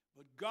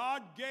 But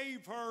God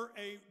gave her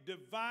a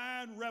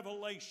divine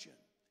revelation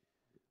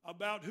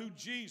about who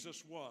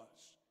Jesus was.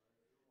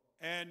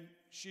 And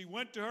she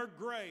went to her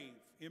grave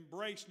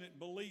embracing it and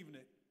believing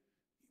it,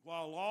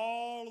 while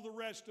all of the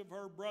rest of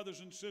her brothers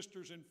and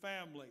sisters and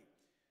family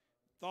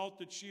thought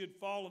that she had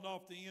fallen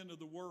off the end of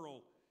the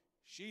world.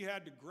 She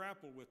had to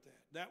grapple with that.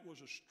 That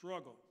was a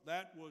struggle.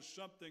 That was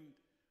something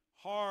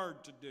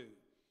hard to do.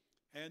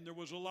 And there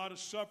was a lot of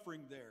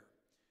suffering there.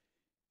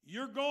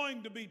 You're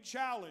going to be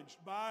challenged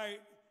by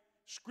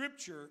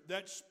Scripture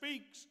that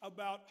speaks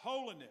about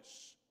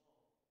holiness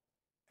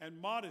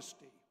and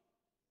modesty.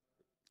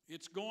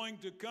 It's going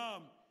to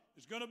come.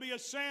 There's going to be a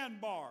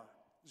sandbar.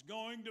 There's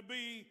going to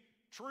be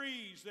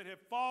trees that have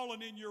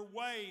fallen in your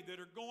way that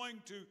are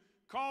going to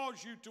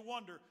cause you to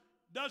wonder,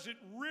 does it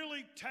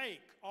really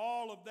take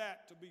all of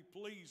that to be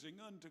pleasing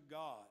unto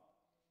God?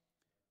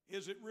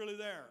 Is it really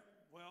there?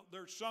 Well,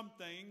 there's some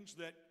things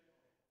that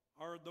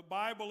the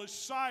Bible is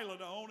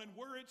silent on, and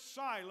where it's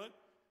silent,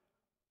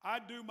 I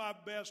do my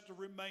best to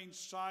remain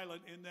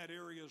silent in that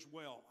area as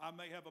well. I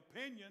may have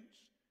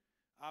opinions.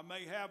 I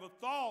may have a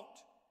thought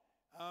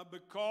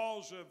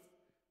because of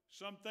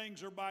some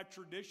things are by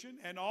tradition,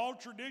 and all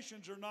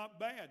traditions are not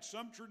bad.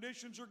 Some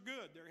traditions are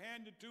good. They're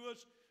handed to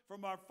us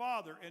from our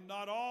Father, and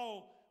not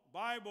all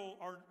Bible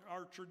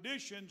or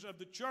traditions of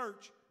the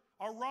church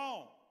are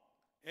wrong.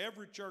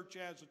 Every church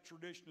has a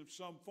tradition of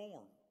some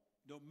form.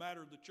 Don't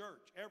matter the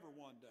church.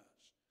 Everyone does.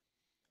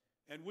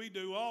 And we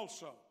do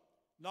also.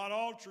 Not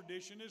all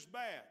tradition is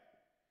bad.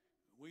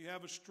 We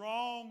have a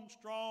strong,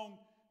 strong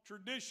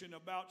tradition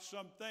about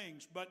some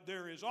things, but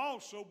there is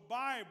also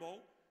Bible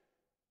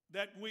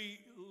that we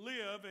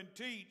live and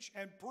teach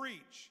and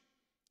preach.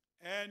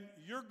 And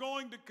you're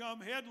going to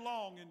come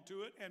headlong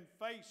into it and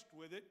faced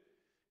with it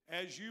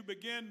as you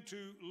begin to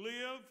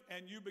live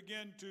and you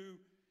begin to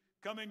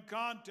come in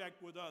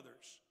contact with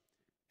others.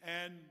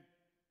 And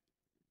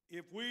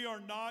if we are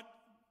not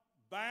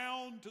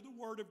bound to the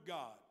Word of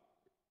God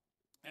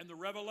and the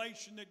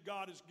revelation that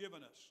God has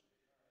given us,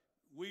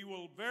 we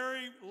will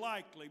very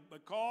likely,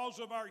 because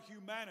of our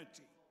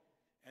humanity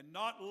and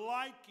not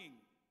liking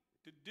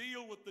to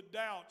deal with the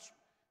doubts,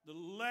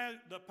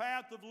 the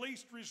path of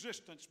least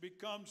resistance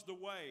becomes the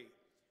way.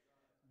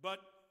 But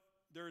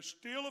there is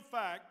still a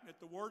fact that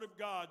the Word of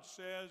God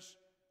says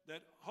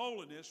that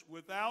holiness,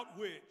 without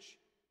which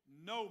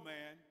no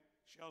man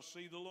shall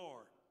see the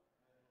Lord.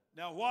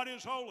 Now, what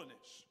is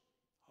holiness?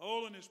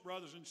 Holiness,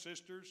 brothers and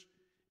sisters,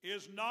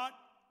 is not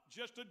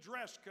just a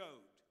dress code.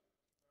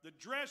 The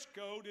dress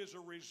code is a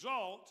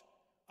result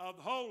of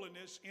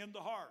holiness in the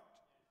heart.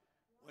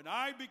 When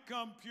I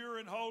become pure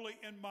and holy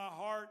in my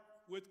heart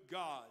with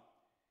God,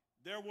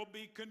 there will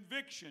be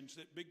convictions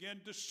that begin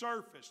to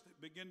surface,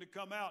 that begin to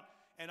come out.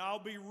 And I'll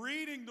be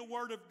reading the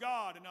Word of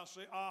God, and I'll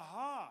say,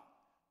 aha,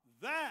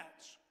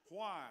 that's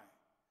why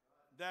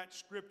that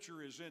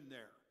Scripture is in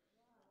there.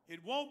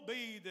 It won't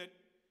be that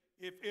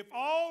if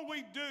all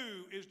we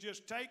do is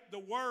just take the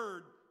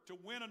Word to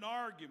win an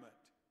argument,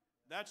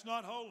 that's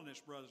not holiness,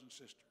 brothers and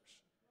sisters.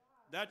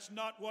 That's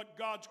not what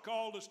God's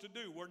called us to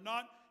do. We're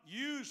not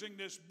using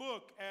this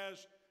book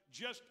as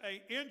just an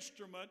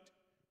instrument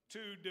to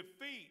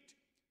defeat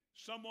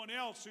someone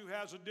else who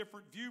has a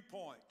different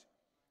viewpoint.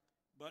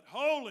 But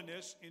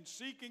holiness in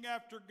seeking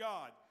after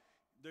God,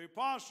 the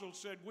apostles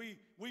said we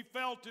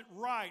felt it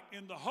right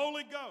in the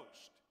Holy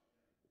Ghost.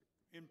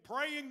 In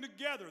praying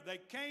together, they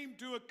came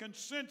to a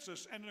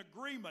consensus and an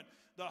agreement.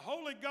 The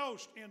Holy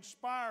Ghost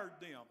inspired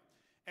them,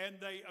 and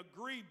they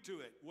agreed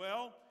to it.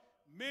 Well,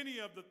 many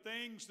of the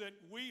things that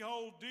we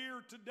hold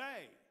dear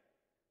today,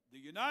 the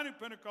United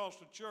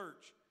Pentecostal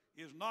Church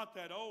is not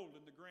that old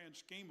in the grand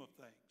scheme of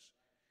things.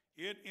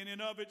 It in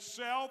and of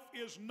itself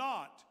is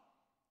not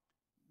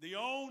the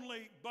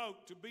only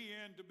boat to be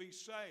in to be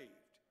saved.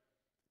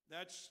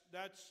 That's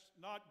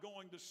not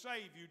going to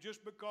save you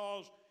just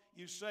because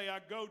you say, I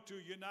go to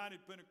United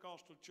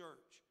Pentecostal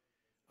Church.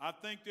 I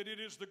think that it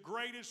is the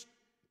greatest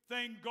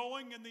thing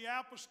going in the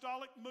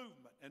apostolic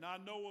movement. And I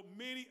know of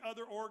many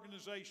other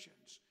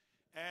organizations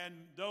and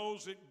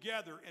those that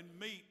gather and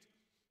meet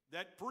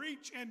that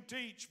preach and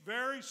teach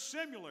very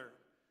similar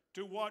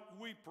to what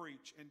we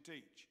preach and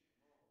teach.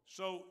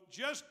 So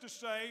just to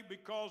say,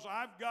 because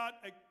I've got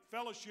a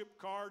fellowship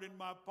card in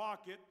my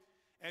pocket,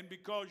 and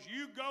because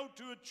you go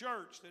to a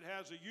church that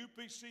has a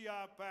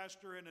UPCI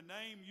pastor and a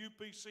name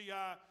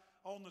UPCI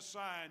on the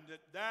sign,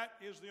 that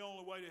is the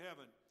only way to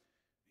heaven.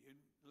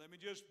 Let me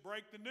just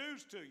break the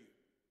news to you.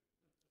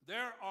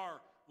 There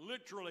are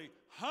literally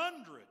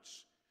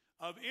hundreds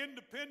of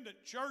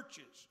independent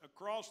churches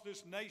across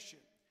this nation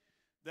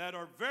that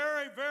are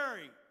very,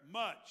 very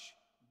much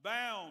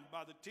bound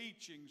by the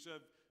teachings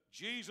of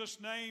Jesus'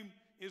 name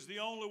is the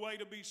only way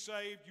to be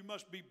saved. You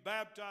must be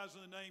baptized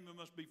in the name. You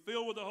must be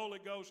filled with the Holy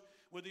Ghost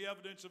with the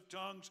evidence of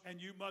tongues.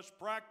 And you must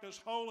practice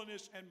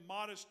holiness and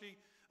modesty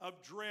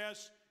of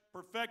dress,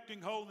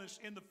 perfecting holiness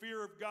in the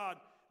fear of God.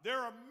 There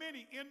are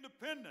many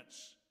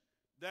independents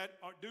that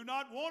do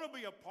not want to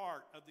be a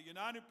part of the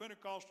United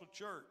Pentecostal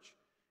Church.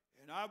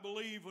 And I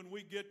believe when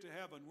we get to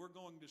heaven, we're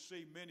going to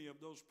see many of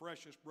those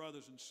precious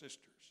brothers and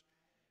sisters.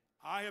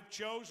 I have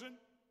chosen,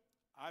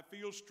 I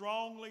feel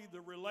strongly,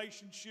 the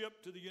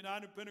relationship to the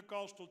United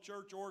Pentecostal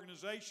Church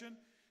organization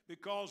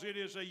because it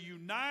is a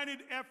united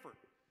effort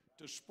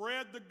to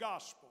spread the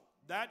gospel.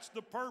 That's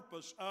the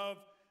purpose of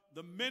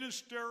the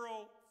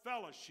ministerial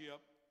fellowship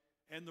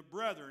and the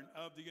brethren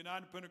of the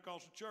United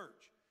Pentecostal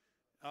Church.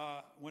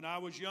 When I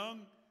was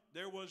young,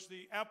 there was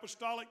the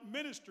Apostolic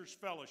Ministers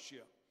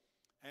Fellowship.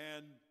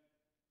 And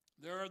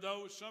there are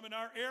those, some in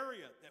our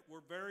area, that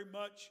were very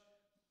much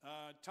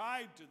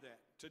tied to that.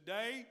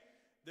 Today,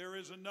 there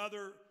is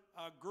another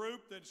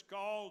group that's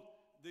called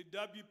the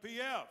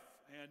WPF,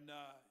 and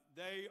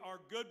they are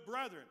good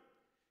brethren.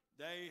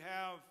 They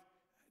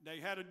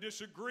had a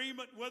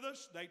disagreement with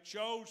us. They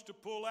chose to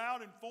pull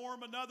out and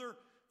form another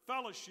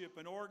fellowship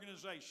and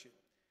organization.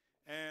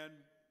 And,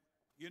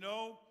 you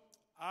know,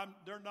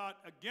 they're not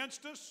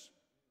against us,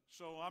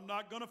 so I'm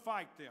not going to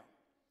fight them.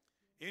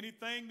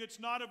 Anything that's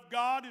not of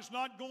God is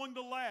not going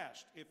to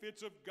last. If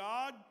it's of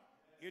God,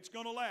 it's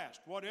going to last.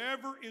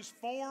 Whatever is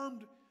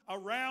formed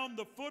around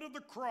the foot of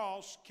the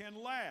cross can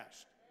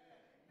last.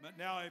 But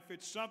now if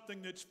it's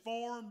something that's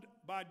formed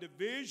by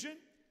division,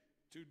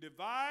 to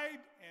divide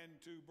and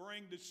to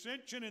bring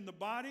dissension in the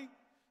body,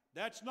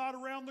 that's not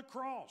around the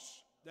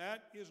cross.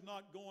 That is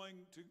not going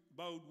to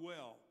bode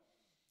well.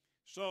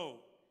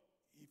 So,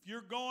 if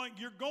you're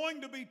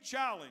going to be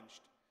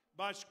challenged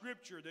by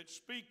Scripture that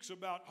speaks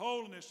about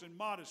holiness and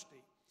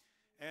modesty,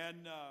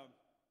 and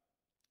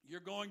you're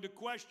going to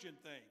question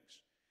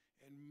things.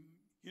 And,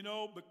 you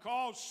know,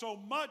 because so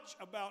much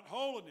about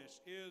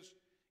holiness is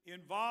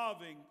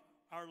involving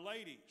our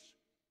ladies,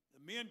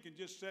 the men can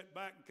just sit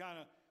back and kind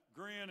of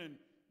grin and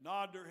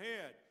nod their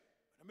head.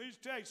 But let me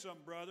just tell you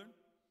something, brethren.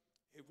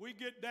 If we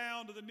get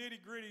down to the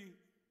nitty-gritty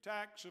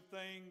tacks of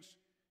things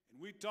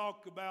and we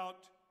talk about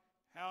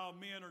how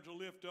men are to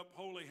lift up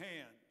holy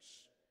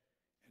hands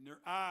and their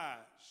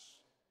eyes,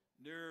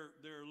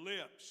 their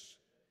lips,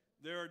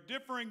 there are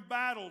differing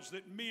battles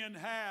that men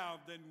have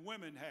than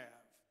women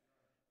have.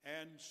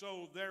 And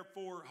so,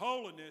 therefore,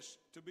 holiness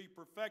to be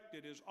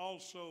perfected is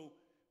also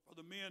for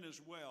the men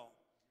as well.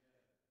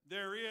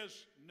 There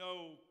is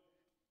no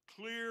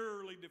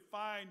clearly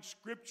defined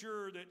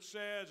scripture that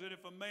says that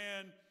if a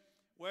man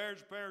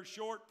wears a pair of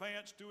short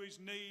pants to his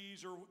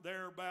knees or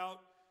thereabout,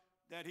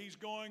 that he's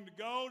going to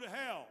go to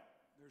hell.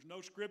 There's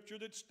no scripture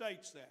that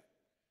states that.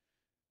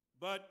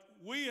 But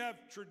we have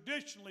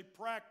traditionally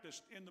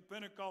practiced in the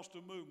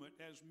Pentecostal movement,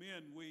 as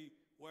men, we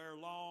wear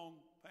long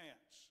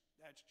pants.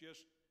 That's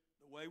just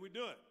the way we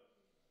do it.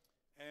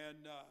 And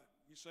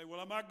you say, well,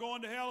 am I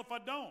going to hell if I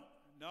don't?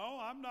 No,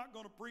 I'm not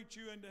going to preach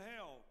you into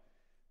hell.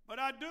 But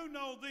I do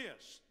know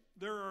this.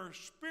 There are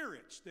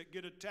spirits that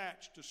get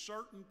attached to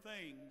certain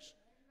things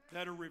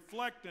that are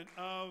reflectant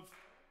of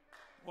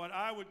what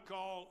I would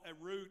call a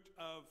root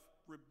of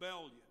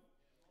rebellion.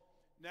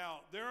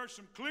 Now, there are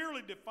some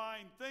clearly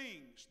defined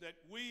things that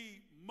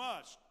we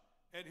must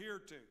adhere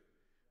to.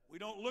 We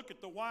don't look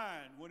at the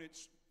wine when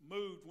it's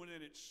moved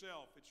within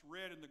itself. It's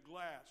red in the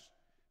glass.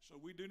 So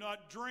we do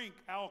not drink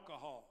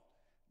alcohol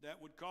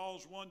that would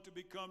cause one to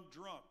become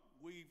drunk.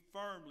 We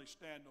firmly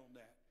stand on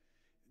that.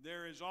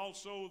 There is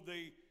also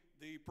the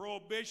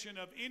prohibition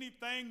of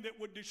anything that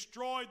would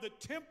destroy the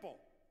temple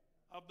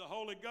of the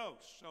Holy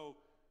Ghost. So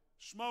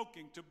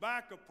smoking,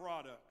 tobacco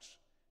products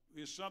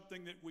is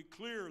something that we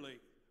clearly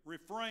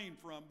refrain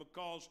from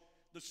because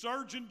the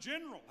Surgeon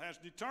General has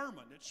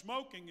determined that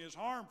smoking is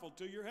harmful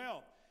to your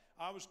health.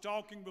 I was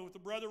talking with a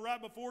brother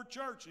right before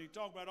church, and he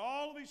talked about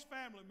all of his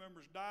family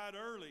members died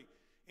early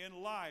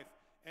in life,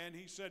 and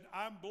he said,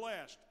 I'm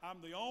blessed.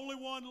 I'm the only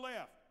one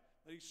left.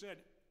 But he said,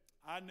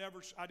 I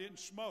didn't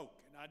smoke,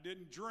 and I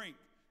didn't drink,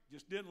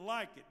 just didn't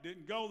like it,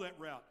 didn't go that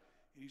route.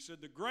 And he said,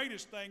 the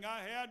greatest thing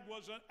I had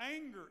was an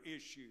anger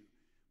issue.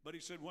 But he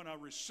said, when I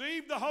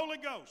received the Holy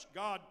Ghost,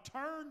 God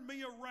turned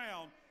me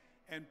around,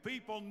 and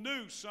people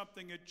knew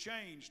something had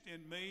changed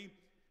in me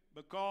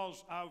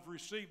because I've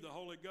received the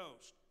Holy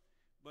Ghost.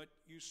 But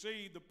you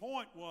see, the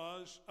point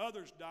was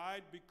others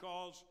died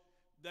because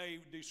they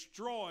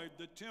destroyed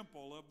the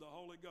temple of the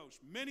Holy Ghost.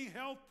 Many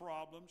health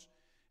problems.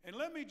 And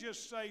let me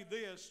just say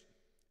this,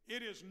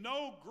 it is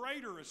no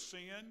greater a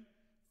sin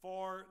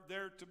for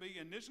there to be,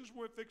 and this is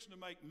where it's fixing to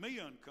make me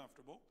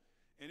uncomfortable,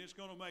 and it's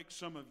going to make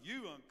some of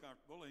you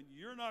uncomfortable, and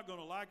you're not going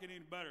to like it any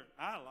better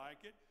than I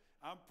like it.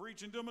 I'm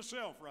preaching to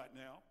myself right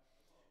now.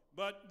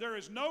 But there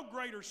is no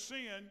greater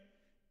sin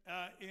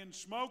in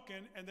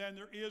smoking and then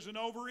there is in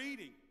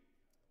overeating.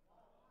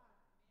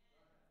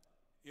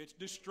 It's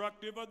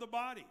destructive of the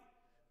body.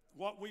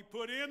 What we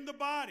put in the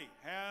body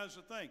has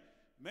a thing.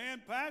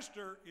 Man,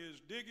 Pastor is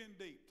digging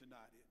deep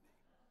tonight,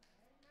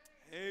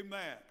 isn't he?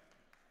 Amen.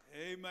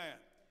 Amen.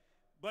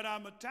 But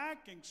I'm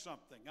attacking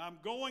something. I'm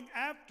going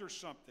after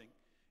something.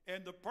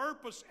 And the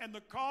purpose and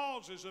the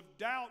causes of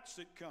doubts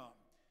that come.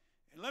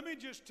 And let me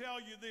just tell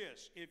you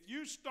this. If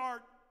you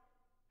start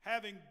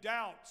having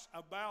doubts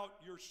about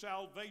your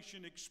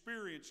salvation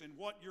experience and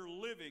what you're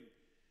living,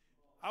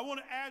 I want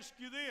to ask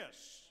you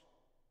this.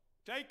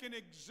 Take and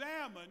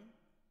examine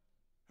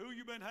who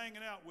you've been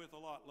hanging out with a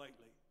lot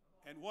lately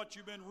and what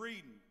you've been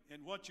reading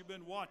and what you've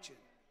been watching.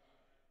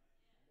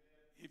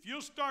 If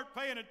you'll start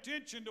paying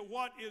attention to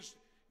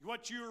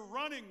what you're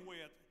running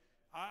with,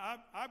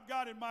 I've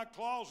got in my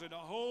closet a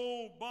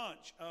whole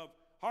bunch of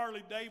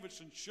Harley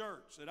Davidson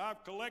shirts that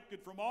I've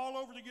collected from all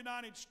over the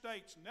United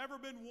States, never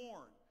been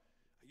worn.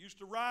 I used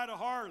to ride a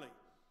Harley,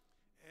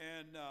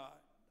 and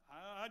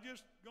I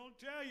just going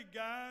to tell you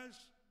guys,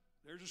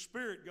 there's a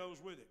spirit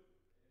goes with it.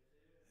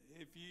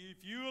 If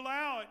you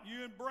allow it,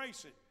 you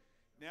embrace it.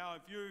 Now,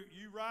 if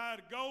you ride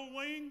a gold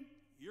wing,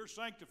 you're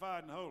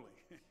sanctified and holy.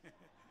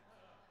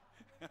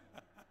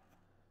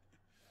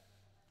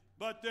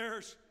 But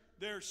there's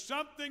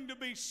something to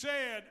be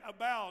said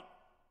about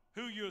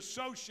who you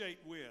associate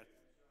with.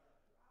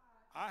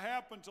 I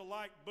happen to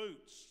like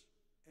boots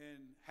and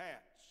hats.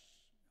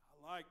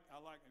 I like.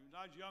 When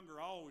I was younger,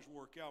 I always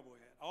wore a cowboy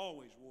hat.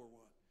 Always wore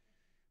one.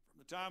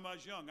 From the time I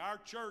was young, our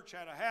church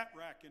had a hat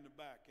rack in the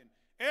back, and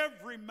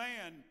every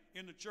man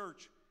in the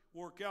church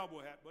wore a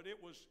cowboy hat. But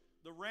it was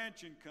the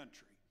ranching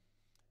country,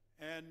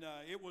 and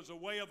it was a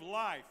way of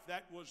life.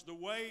 That was the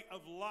way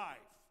of life.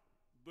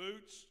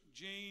 Boots,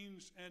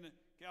 jeans, and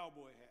a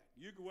cowboy hat.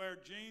 You could wear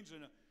jeans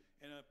and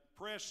a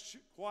pressed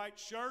white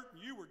shirt,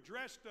 and you were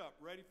dressed up,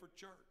 ready for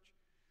church.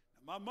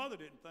 Now, my mother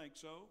didn't think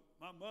so.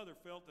 My mother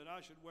felt that I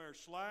should wear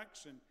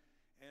slacks and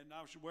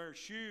I should wear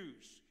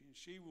shoes, and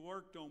she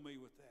worked on me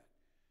with that.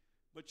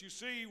 But you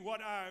see,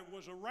 what I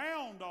was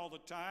around all the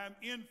time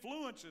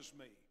influences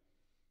me,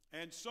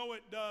 and so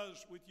it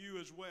does with you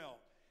as well.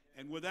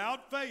 And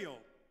without fail,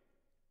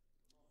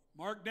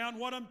 mark down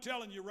what I'm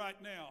telling you right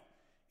now.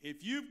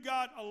 If you've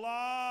got a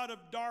lot of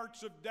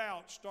darts of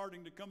doubt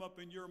starting to come up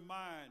in your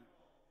mind,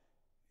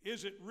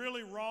 is it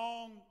really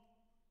wrong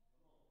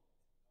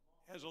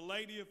as a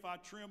lady if I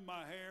trim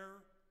my hair,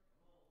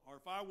 or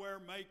if I wear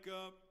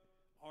makeup,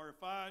 or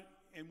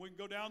and we can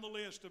go down the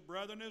list of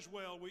brethren as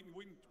well.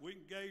 We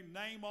can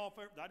name off.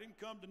 I didn't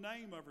come to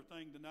name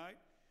everything tonight.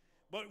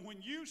 But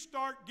when you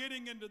start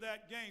getting into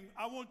that game,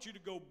 I want you to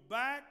go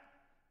back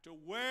to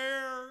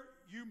where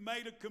you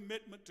made a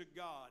commitment to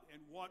God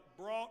and what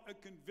brought a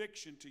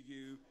conviction to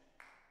you,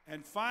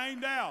 and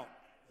find out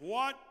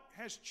what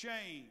has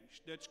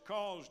changed that's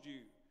caused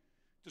you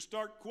to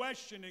start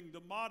questioning the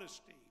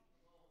modesty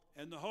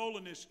and the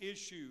holiness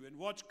issue, and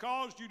what's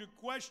caused you to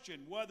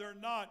question whether or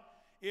not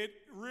it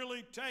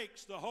really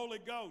takes the Holy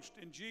Ghost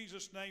in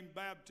Jesus' name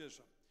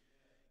baptism.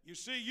 You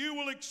see, you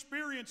will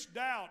experience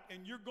doubt,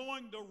 and you're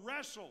going to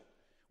wrestle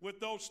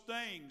with those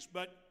things,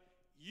 but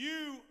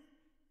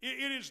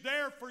it is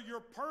there for your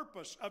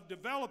purpose of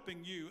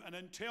developing you, and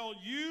until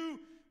you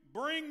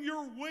bring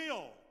your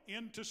will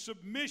into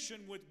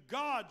submission with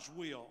God's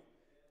will,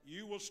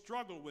 you will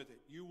struggle with it.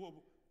 You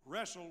will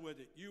wrestle with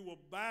it. You will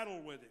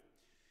battle with it.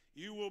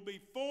 You will be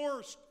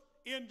forced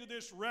into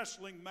this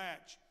wrestling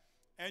match,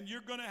 and you're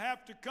going to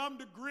have to come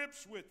to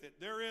grips with it.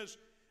 There is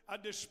a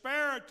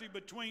disparity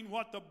between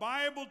what the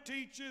Bible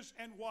teaches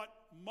and what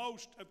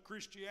most of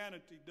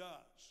Christianity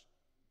does.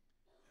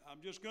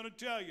 I'm just going to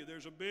tell you,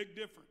 there's a big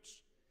difference.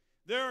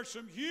 There are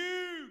some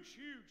huge,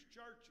 huge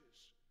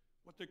churches,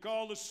 what they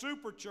call the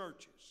super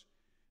churches,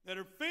 that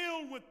are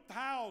filled with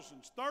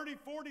thousands, 30,000,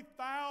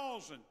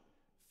 40,000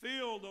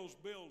 fill those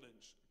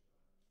buildings.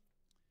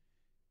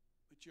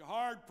 But you're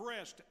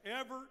hard-pressed to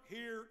ever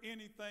hear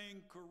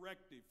anything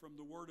corrective from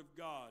the Word of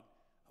God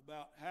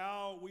about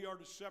how we are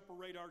to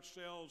separate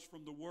ourselves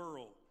from the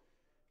world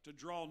to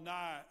draw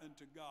nigh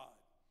unto God.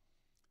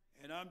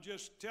 And I'm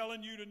just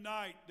telling you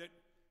tonight that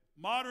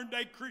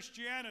modern-day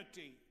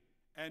Christianity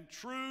and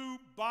true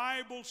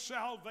Bible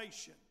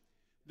salvation,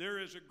 there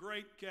is a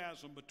great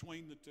chasm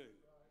between the two.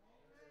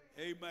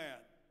 Amen.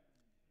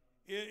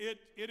 It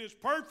is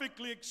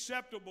perfectly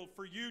acceptable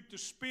for you to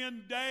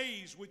spend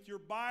days with your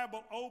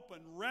Bible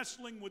open,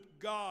 wrestling with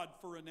God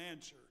for an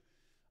answer.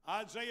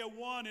 Isaiah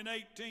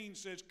 1:18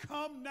 says,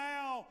 "Come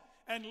now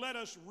and let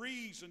us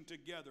reason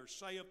together,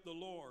 saith the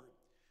Lord.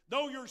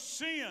 Though your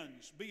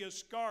sins be as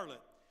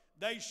scarlet,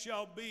 they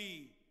shall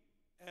be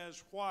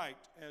as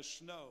white as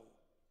snow."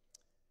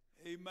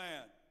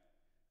 Amen.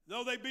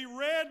 Though they be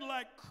red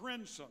like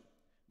crimson,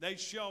 they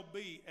shall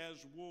be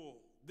as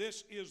wool.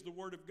 This is the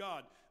Word of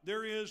God.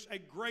 There is a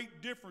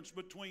great difference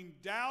between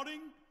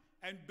doubting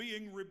and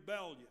being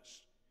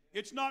rebellious.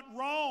 It's not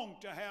wrong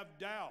to have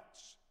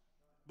doubts,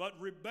 but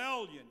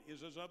rebellion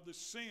is as of the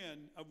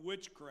sin of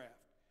witchcraft.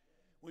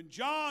 When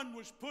John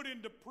was put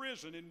into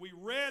prison, and we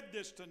read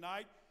this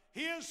tonight,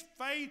 his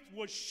faith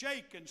was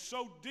shaken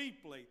so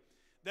deeply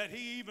that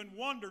he even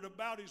wondered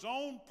about his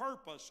own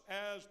purpose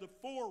as the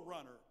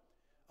forerunner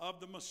of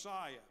the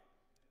Messiah.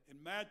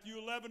 In Matthew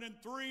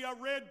 11:3, I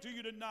read to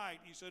you tonight,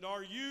 he said,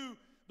 "Are you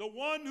the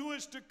one who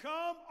is to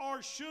come,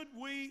 or should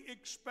we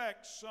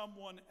expect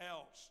someone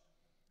else?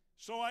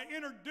 So I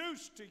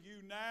introduce to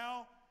you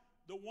now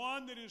the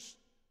one that is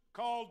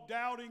called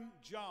Doubting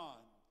John.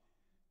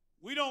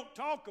 We don't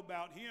talk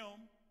about him.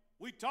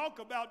 We talk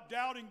about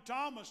Doubting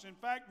Thomas. In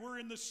fact, we're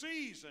in the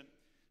season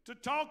to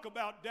talk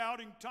about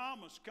Doubting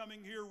Thomas,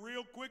 coming here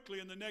real quickly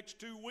in the next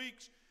 2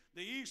 weeks,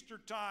 the Easter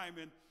time,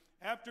 and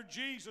after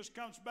Jesus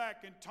comes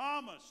back. And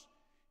Thomas,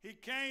 he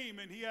came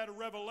and he had a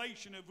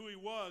revelation of who he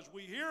was.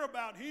 We hear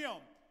about him,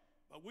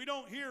 but we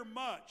don't hear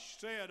much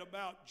said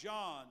about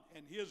John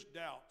and his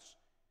doubts.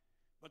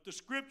 But the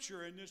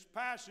scripture in this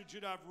passage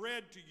that I've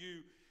read to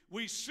you,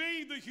 we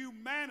see the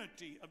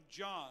humanity of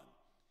John.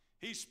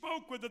 He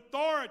spoke with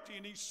authority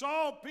and he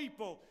saw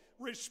people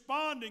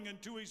responding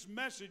unto his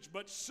message,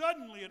 but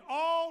suddenly it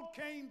all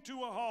came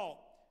to a halt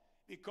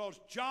because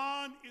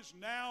John is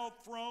now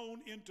thrown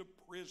into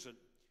prison.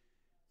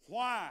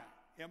 Why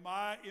am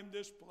I in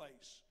this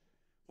place?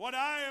 What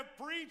I have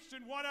preached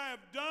and what I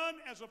have done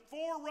as a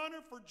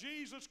forerunner for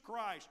Jesus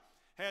Christ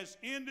has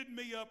ended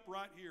me up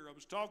right here. I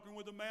was talking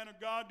with a man of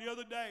God the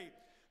other day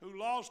who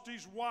lost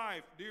his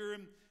wife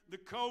during the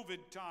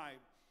COVID time,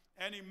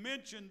 and he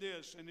mentioned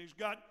this, and he's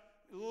got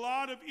a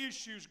lot of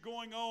issues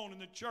going on in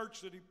the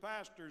church that he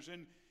pastors.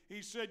 And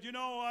he said, you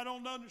know, I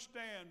don't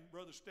understand,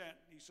 Brother Stanton.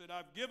 He said,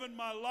 I've given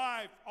my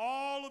life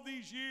all of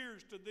these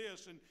years to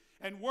this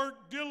and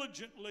worked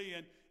diligently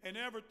and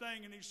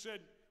everything. And he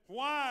said,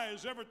 why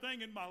is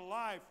everything in my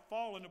life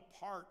falling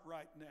apart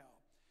right now?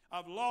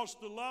 I've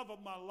lost the love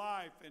of my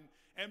life,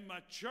 and my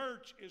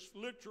church is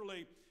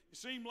literally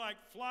seemed like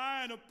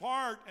flying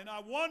apart. And I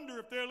wonder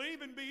if there'll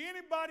even be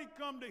anybody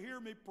come to hear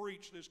me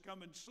preach this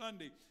coming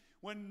Sunday,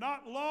 when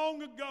not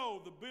long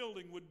ago the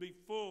building would be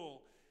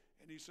full.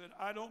 And he said,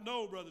 I don't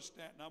know, Brother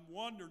Stanton. I'm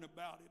wondering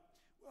about it.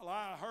 Well,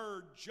 I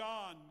heard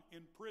John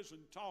in prison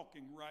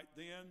talking right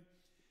then.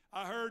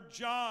 I heard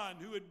John,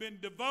 who had been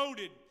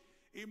devoted.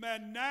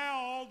 Amen. Now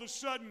all of a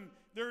sudden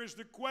there is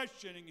the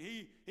questioning.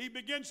 He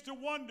begins to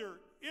wonder,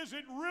 is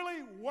it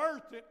really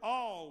worth it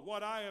all,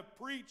 what I have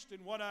preached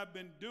and what I've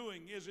been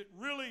doing? Is it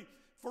really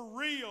for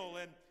real?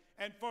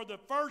 And for the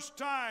first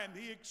time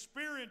he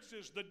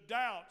experiences the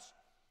doubts.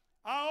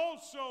 I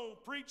also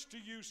preached to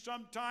you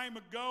some time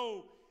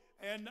ago,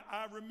 and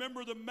I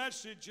remember the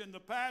message and the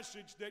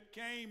passage that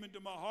came into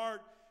my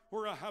heart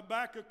where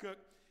Habakkuk,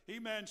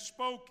 amen,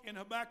 spoke in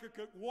Habakkuk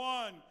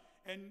 1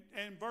 and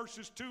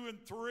verses 2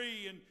 and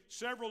 3 and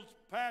several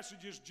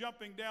passages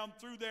jumping down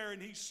through there.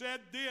 And he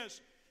said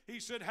this, he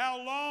said,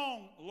 how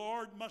long,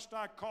 Lord, must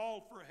I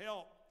call for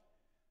help?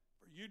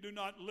 For you do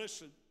not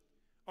listen,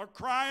 or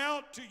cry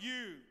out to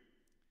you,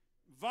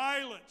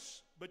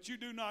 violence, but you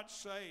do not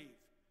save.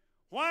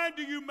 Why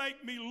do you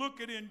make me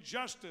look at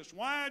injustice?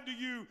 Why do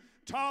you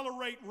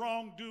tolerate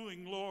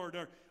wrongdoing, Lord?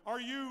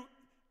 Are you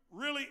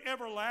really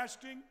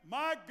everlasting?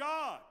 My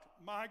God,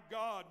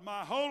 my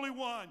Holy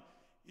One,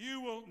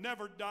 you will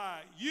never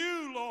die.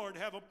 You, Lord,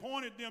 have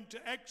appointed them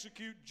to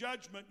execute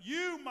judgment.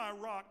 You, my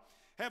rock,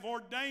 have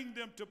ordained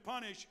them to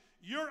punish.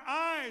 Your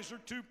eyes are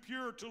too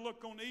pure to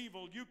look on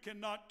evil. You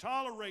cannot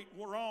tolerate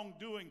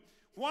wrongdoing.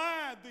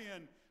 Why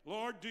then,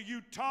 Lord, do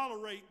you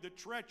tolerate the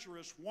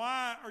treacherous?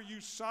 Why are you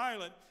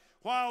silent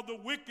while the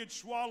wicked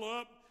swallow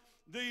up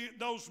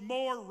those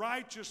more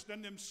righteous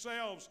than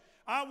themselves?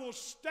 I will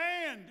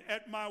stand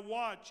at my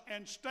watch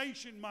and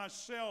station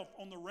myself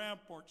on the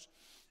ramparts.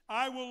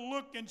 I will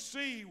look and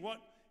see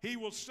what he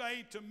will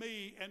say to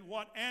me and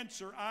what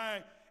answer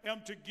I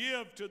am to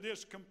give to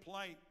this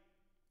complaint.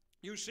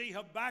 You see,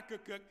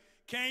 Habakkuk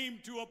came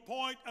to a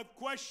point of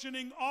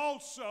questioning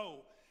also.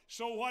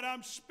 So what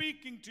I'm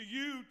speaking to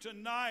you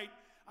tonight,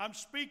 I'm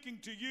speaking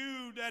to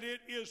you that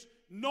it is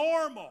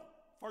normal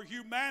for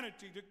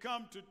humanity to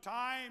come to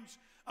times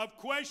of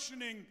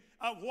questioning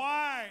of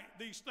why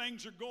these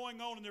things are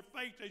going on in their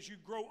faith. As you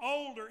grow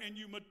older and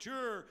you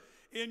mature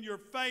in your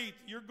faith,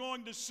 you're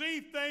going to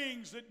see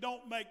things that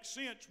don't make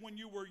sense. When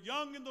you were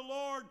young in the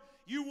Lord,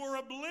 you were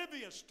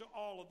oblivious to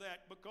all of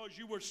that because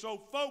you were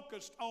so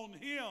focused on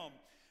Him.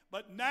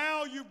 But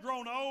now you've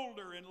grown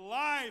older and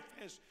life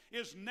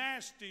is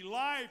nasty.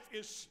 Life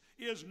is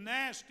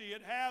nasty.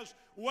 It has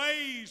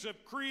ways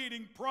of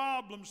creating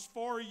problems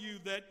for you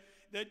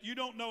that you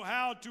don't know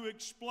how to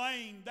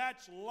explain.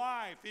 That's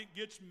life. It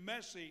gets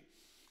messy.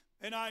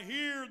 And I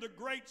hear the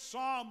great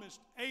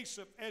psalmist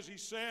Asaph as he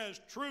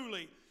says,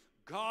 truly,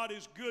 God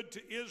is good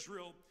to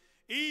Israel,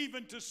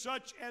 even to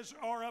such as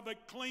are of a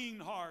clean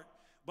heart.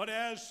 But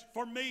as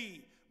for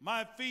me,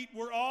 my feet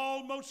were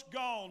almost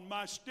gone.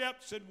 My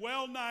steps had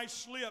well nigh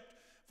slipped.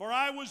 For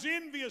I was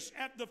envious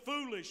at the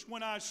foolish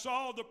when I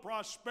saw the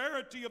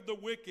prosperity of the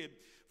wicked.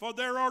 For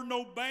there are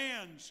no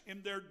bands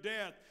in their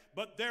death,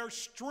 but their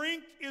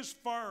strength is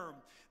firm.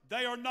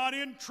 They are not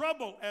in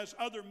trouble as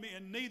other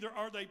men, neither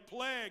are they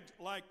plagued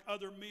like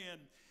other men.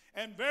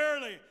 And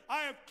verily,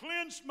 I have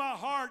cleansed my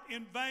heart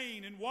in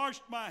vain and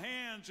washed my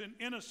hands in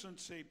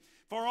innocency.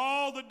 For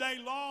all the day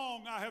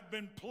long I have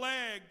been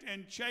plagued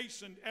and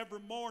chastened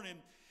every morning.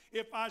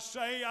 If I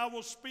say I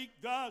will speak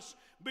thus,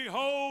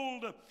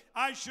 behold,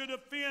 I should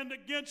offend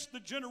against the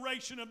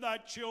generation of thy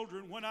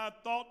children. When I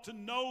thought to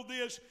know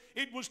this,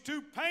 it was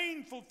too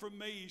painful for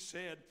me, he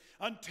said,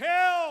 until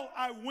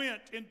I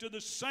went into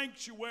the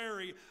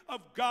sanctuary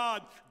of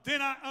God.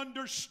 Then I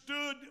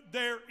understood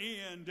their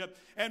end.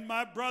 And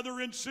my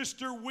brother and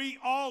sister, we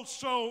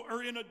also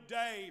are in a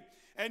day.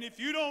 And if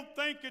you don't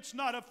think it's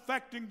not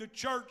affecting the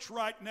church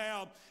right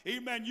now,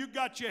 amen, you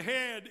got your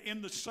head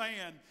in the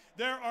sand.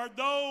 There are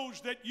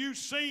those that you've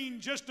seen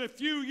just a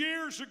few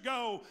years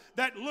ago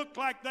that looked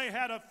like they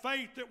had a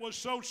faith that was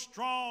so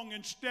strong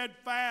and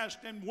steadfast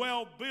and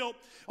well built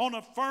on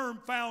a firm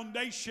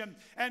foundation,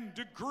 and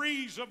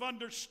degrees of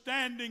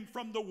understanding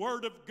from the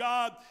Word of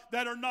God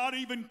that are not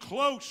even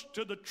close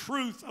to the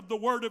truth of the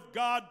Word of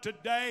God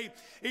today.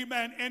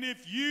 Amen. And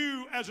if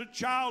you, as a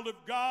child of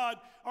God,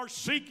 are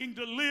seeking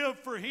to live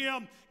for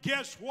Him,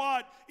 guess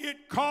what?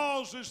 It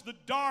causes the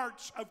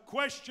darts of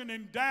question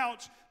and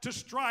doubts to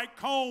strike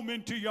home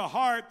into your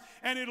heart,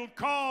 and it'll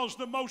cause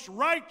the most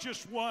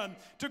righteous one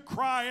to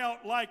cry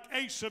out like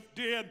Asaph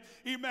did,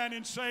 amen,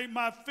 and say,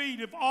 my feet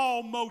have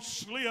almost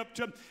slipped,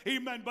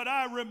 amen. But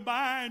I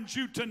remind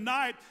you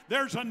tonight,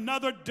 there's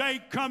another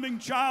day coming,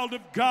 child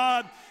of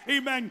God,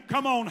 amen.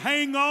 Come on,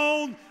 hang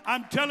on.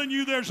 I'm telling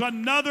you, there's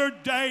another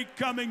day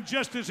coming,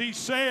 just as he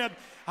said.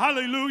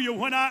 Hallelujah.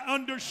 When I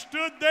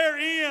understood their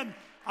end,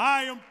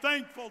 I am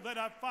thankful that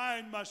I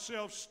find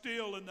myself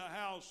still in the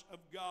house of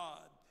God.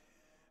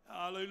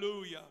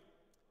 Hallelujah.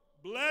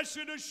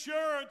 Blessed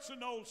assurance,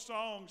 an old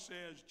song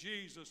says,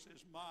 Jesus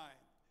is mine.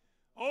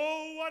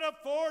 Oh, what a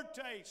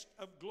foretaste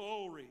of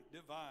glory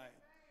divine.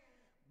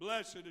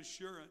 Blessed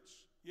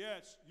assurance.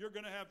 Yes, you're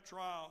going to have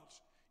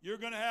trials. You're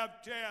going to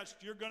have tests.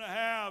 You're going to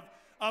have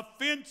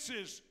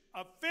offenses.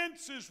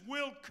 Offenses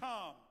will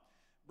come.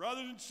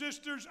 Brothers and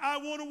sisters, I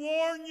want to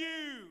warn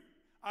you.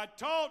 I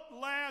taught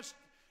last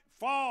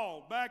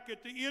fall, back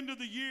at the end of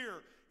the year.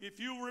 If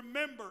you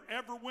remember,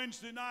 every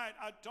Wednesday night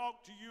I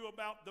talked to you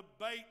about the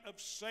bait of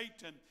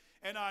Satan,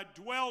 and I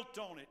dwelt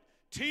on it.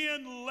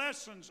 10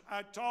 lessons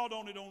I taught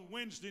on it on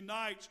Wednesday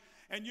nights.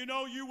 And you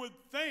know, you would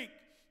think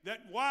that,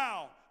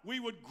 wow, we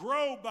would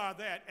grow by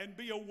that and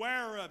be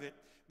aware of it.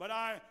 But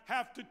I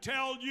have to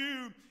tell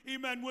you,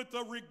 amen, with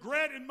a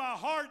regret in my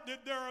heart,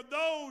 that there are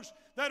those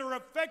that are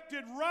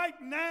affected right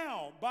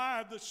now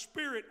by the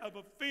spirit of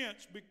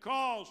offense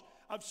because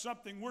of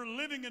something. We're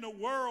living in a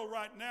world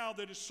right now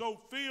that is so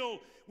filled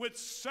with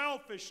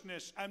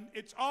selfishness, and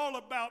it's all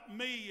about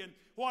me and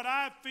what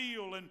I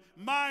feel and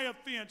my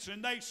offense,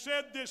 and they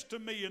said this to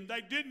me and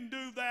they didn't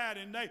do that,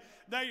 and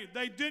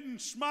they didn't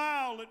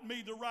smile at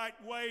me the right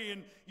way,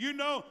 and you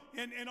know,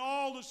 and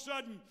all of a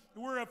sudden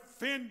we're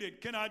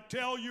offended. Can I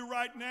tell you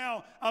right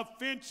now,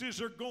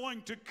 offenses are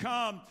going to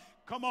come.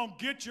 Come on,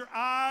 get your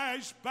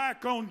eyes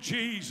back on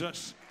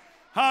Jesus.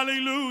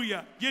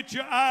 Hallelujah. Get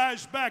your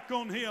eyes back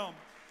on Him.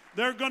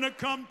 There are going to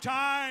come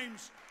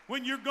times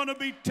when you're going to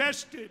be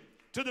tested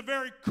to the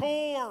very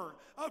core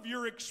of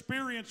your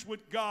experience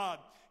with God.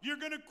 You're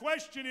going to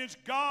question, is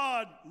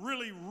God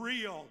really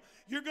real?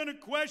 You're going to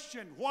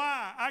question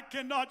why I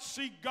cannot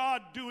see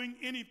God doing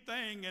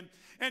anything.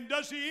 And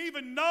does He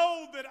even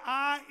know that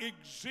I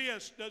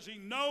exist? Does He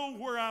know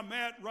where I'm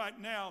at right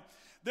now?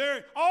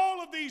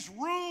 All of these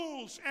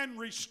rules and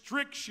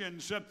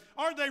restrictions,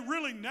 are they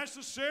really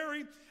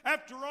necessary?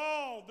 After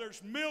all,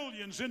 there's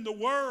millions in the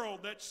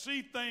world that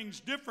see things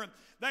different.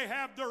 They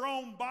have their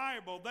own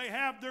Bible. They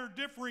have their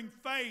differing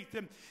faith.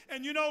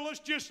 And you know, let's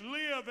just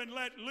live and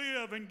let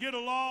live and get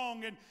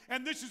along.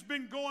 And this has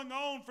been going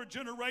on for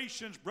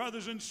generations,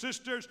 brothers and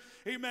sisters.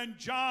 Amen.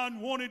 John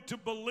wanted to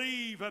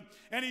believe,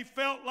 and he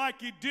felt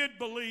like he did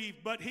believe,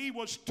 but he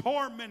was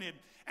tormented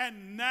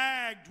and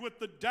nagged with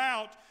the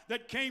doubt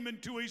that came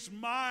into his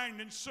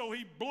mind. And so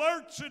he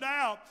blurts it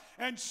out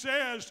and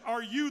says,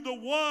 are you the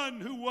one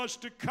who was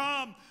to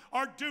come,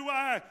 or do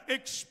I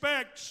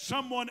expect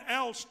someone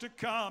else to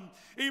come?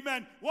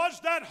 Amen. Was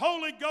that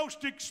Holy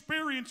Ghost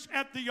experience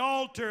at the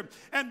altar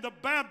and the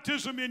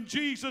baptism in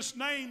Jesus'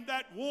 name,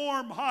 that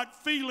warm,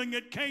 hot feeling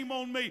that came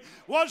on me,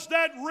 was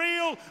that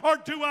real, or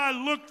do I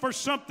look for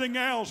something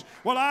else?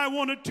 Well, I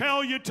want to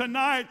tell you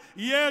tonight,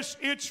 yes,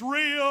 it's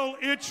real.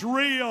 It's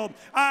real.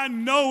 I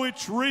know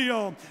it's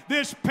real.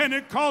 This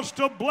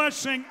Pentecostal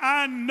blessing,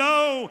 I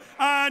know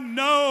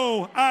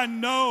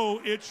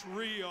it's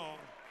real.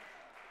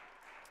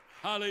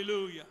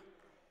 Hallelujah.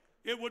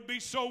 It would be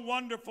so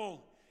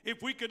wonderful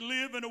if we could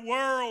live in a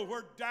world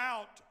where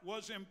doubt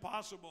was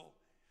impossible.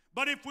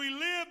 But if we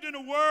lived in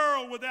a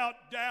world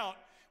without doubt,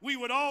 we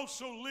would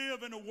also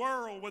live in a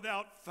world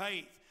without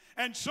faith.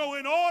 And so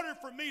in order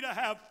for me to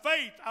have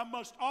faith, I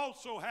must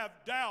also have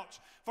doubts.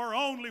 For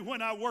only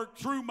when I work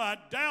through my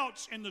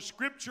doubts in the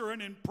Scripture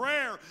and in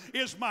prayer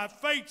is my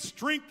faith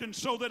strengthened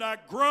so that I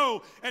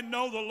grow and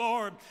know the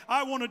Lord.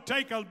 I want to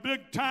take a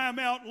big time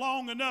out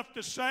long enough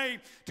to say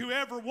to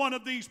every one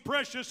of these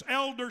precious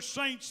elder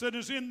saints that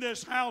is in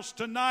this house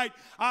tonight,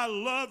 I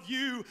love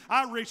you.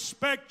 I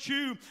respect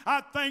you.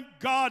 I thank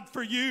God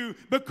for you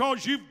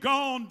because you've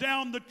gone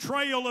down the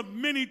trail of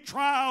many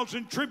trials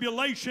and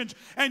tribulations,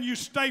 and you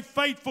stay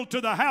faithful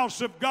to the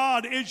house of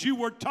God as you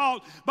were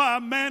taught by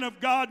a man of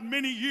God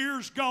many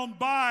years gone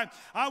by.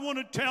 I want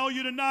to tell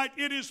you tonight,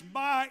 it is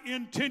my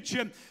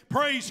intention,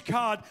 praise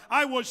God,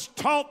 I was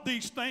taught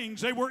these things.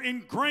 They were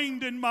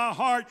ingrained in my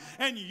heart.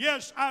 And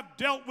yes, I've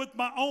dealt with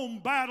my own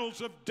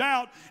battles of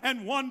doubt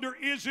and wonder,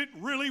 is it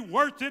really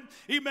worth it?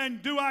 Amen.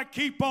 Do I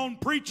keep on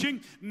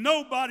preaching?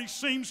 Nobody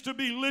seems to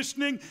be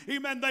listening.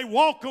 Amen. They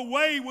walk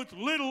away with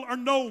little or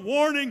no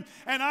warning,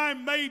 and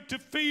I'm made to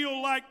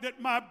feel like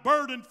that my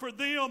burden for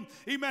them,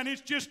 amen,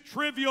 it's just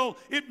trivial.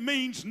 It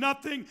means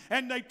nothing.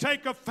 And they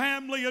take a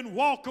family and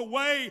walk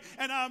away,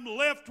 and I'm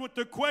left with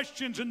the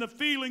questions and the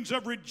feelings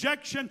of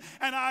rejection.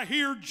 And I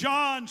hear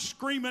John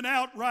screaming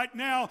out right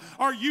now,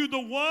 are you the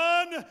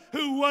one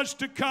who was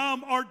to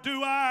come, or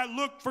do I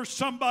look for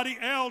somebody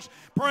else?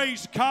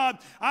 Praise God.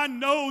 I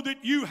know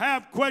that you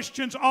have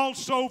questions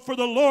also, for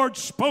the Lord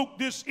spoke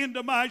this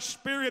into my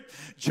spirit.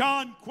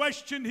 John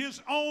questioned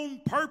his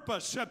own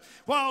purpose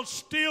while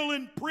still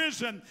in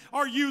prison.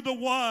 Are you the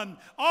one?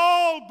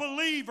 All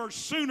believers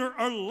sooner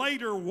or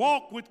later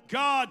walk with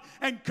God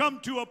and come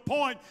to a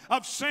point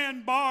of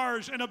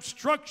sandbars and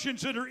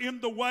obstructions that are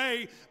in the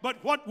way.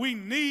 But what we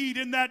need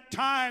in that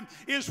time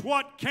is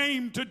what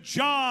came to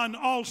John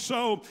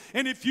also.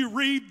 And if you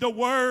read the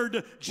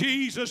word,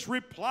 Jesus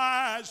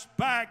replies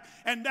back.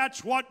 And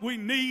that's what we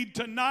need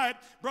tonight,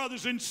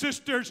 brothers and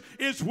sisters,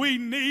 is we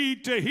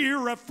need to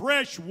hear a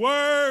fresh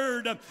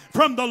word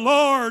from the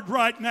Lord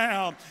right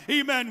now.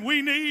 Amen.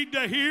 We need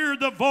to hear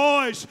the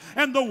voice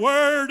and the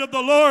word of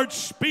the Lord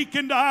speak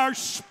into our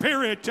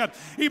spirit.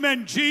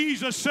 Amen.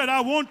 Jesus said,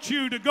 I want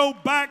you to go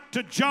back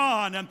to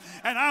John, and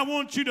I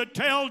want you to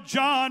tell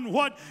John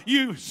what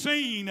you've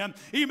seen.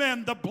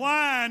 Amen. The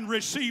blind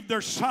received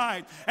their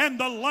sight, and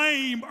the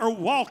lame are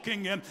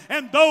walking,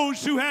 and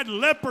those who had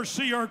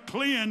leprosy are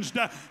cleansed.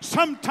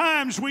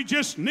 Sometimes we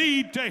just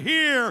need to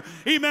hear,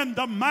 amen,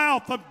 the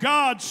mouth of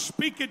God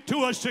speak it to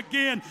us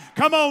again.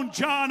 Come on,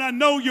 John, I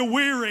know you're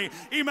weary.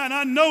 Amen,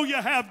 I know you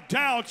have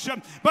doubts,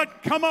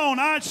 but come on,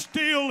 I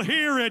still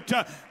hear it.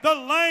 The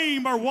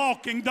lame are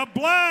walking, the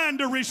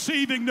blind are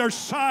receiving their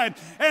sight,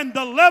 and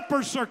the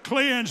lepers are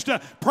cleansed.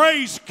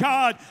 Praise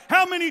God.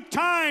 How many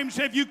times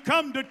have you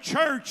come to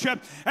church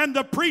and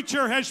the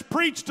preacher has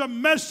preached a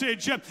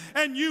message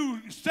and you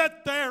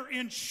sat there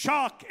in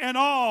shock and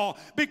awe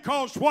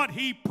because what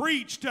he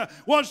preached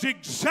was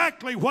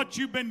exactly what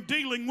you've been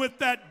dealing with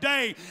that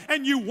day,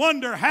 and you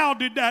wonder, how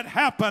did that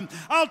happen?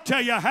 I'll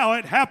tell you how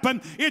it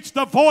happened. It's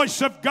the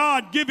voice of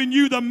God giving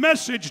you the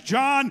message,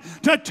 John,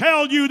 to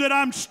tell you that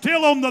I'm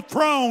still on the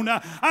throne.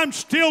 I'm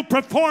still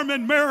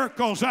performing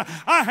miracles.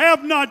 I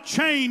have not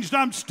changed.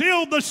 I'm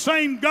still the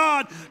same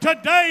God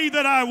today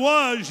that I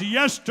was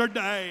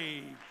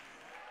yesterday.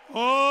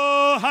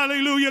 Oh,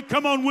 hallelujah.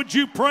 Come on, would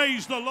you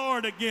praise the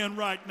Lord again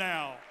right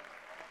now?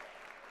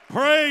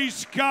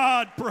 Praise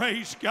God,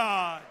 praise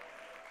God.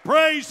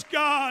 Praise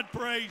God,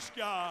 praise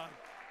God.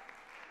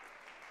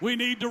 We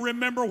need to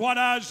remember what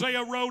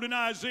Isaiah wrote in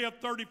Isaiah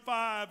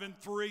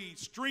 35:3.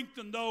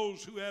 Strengthen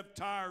those who have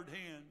tired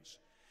hands.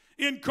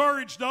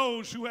 Encourage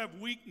those who have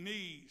weak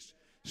knees.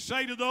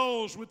 Say to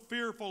those with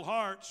fearful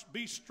hearts,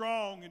 be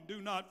strong and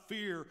do not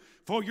fear,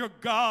 for your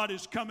God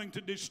is coming to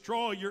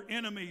destroy your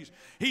enemies.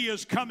 He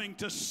is coming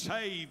to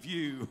save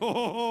you.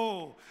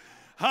 Oh,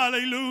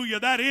 hallelujah.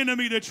 That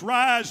enemy that's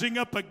rising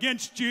up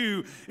against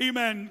you,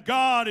 amen,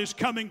 God is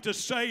coming to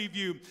save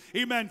you.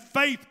 Amen.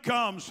 Faith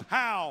comes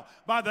how?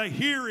 By the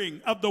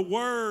hearing of the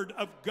word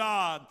of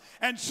God.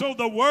 And so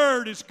the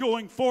word is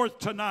going forth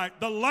tonight.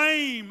 The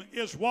lame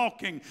is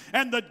walking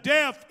and the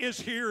deaf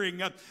is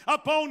hearing.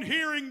 Upon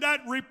hearing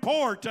that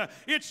report,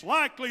 it's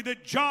likely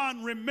that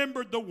John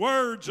remembered the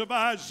words of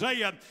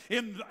Isaiah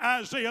in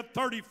Isaiah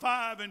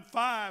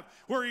 35:5,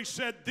 where he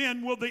said,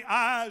 then will the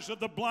eyes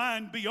of the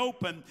blind be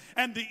opened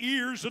and the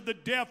ears of the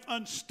deaf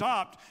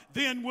unstopped.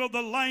 Then will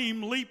the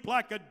lame leap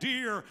like a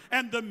deer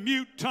and the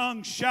mute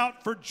tongue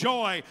shout for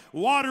joy.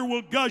 Water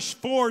will gush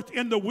forth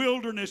in the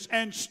wilderness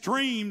and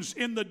streams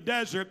in the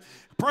desert.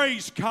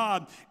 Praise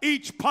God.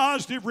 Each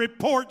positive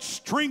report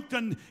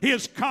strengthened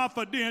his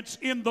confidence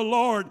in the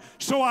Lord.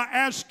 So I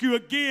ask you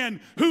again,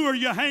 who are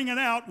you hanging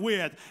out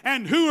with?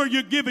 And who are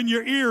you giving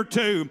your ear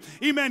to?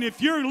 Amen.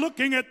 If you're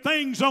looking at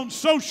things on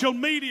social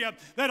media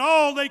that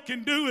all they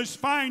can do is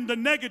find the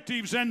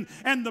negatives and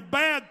the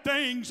bad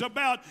things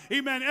about,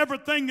 amen,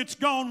 everything that's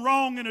gone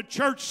wrong in a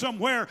church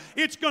somewhere,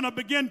 it's going to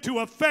begin to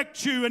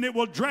affect you and it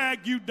will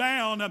drag you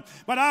down.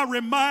 But I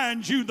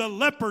remind you, the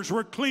lepers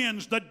were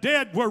cleansed, the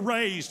dead were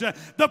raised,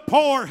 The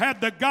poor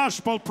had the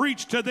gospel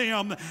preached to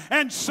them.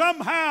 And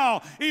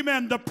somehow,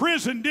 amen, the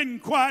prison didn't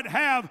quite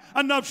have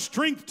enough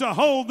strength to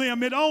hold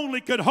them. It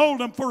only could hold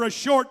them for a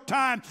short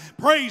time.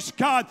 Praise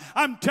God.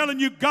 I'm telling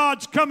you,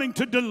 God's coming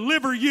to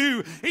deliver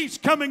you. He's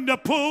coming to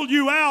pull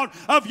you out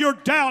of your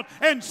doubt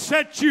and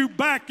set you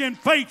back in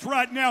faith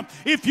right now.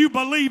 If you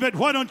believe it,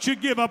 why don't you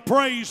give a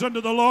praise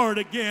unto the Lord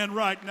again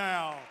right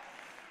now?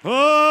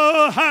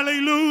 Oh,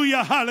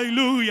 hallelujah,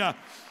 hallelujah,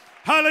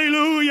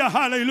 hallelujah,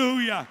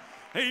 hallelujah.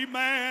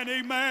 Amen,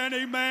 amen,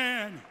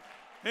 amen,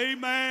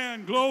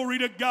 amen. Glory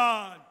to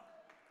God.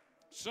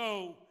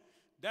 So,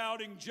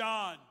 doubting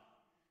John,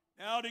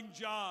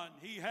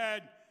 he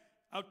had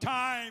a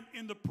time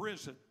in the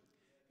prison,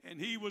 and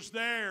he was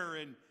there,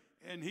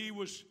 and he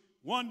was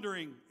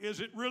wondering, is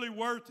it really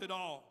worth it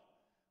all?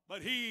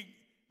 But he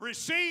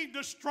received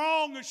a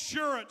strong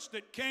assurance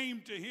that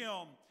came to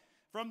him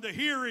from the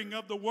hearing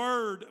of the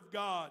Word of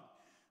God.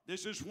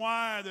 This is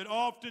why that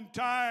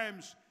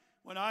oftentimes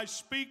when I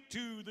speak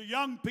to the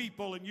young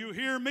people and you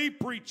hear me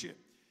preach it,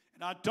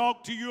 and I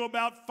talk to you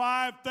about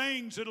 5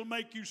 things that'll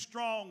make you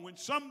strong. When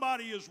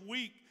somebody is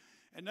weak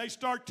and they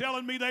start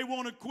telling me they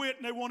want to quit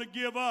and they want to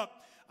give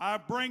up, I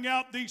bring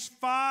out these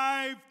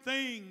 5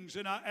 things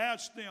and I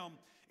ask them,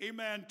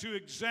 amen, to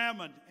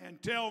examine and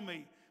tell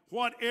me,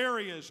 what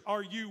areas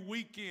are you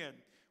weak in?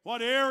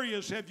 What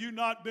areas have you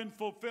not been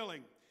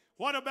fulfilling?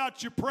 What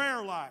about your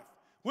prayer life?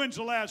 When's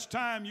the last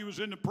time you was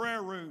in the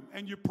prayer room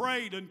and you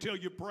prayed until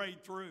you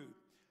prayed through?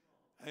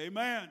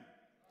 Amen.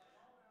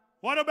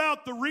 What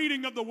about the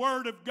reading of the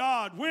Word of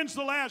God? When's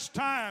the last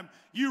time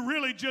you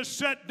really just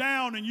sat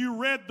down and you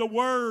read the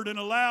Word and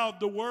allowed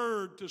the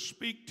Word to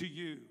speak to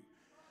you?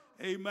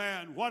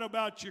 Amen. What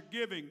about your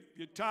giving,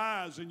 your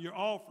tithes and your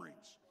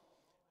offerings?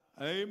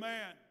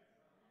 Amen.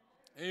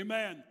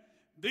 Amen.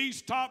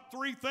 These top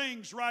 3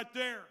 things right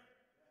there.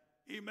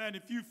 Amen.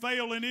 If you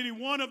fail in any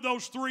one of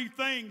those 3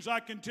 things, I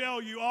can tell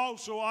you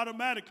also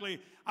automatically,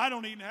 I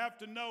don't even have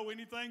to know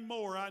anything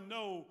more. I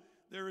know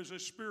there is a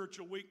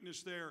spiritual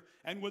weakness there.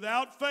 And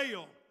without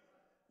fail,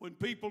 when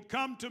people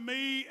come to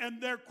me and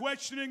they're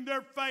questioning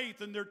their faith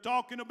and they're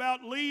talking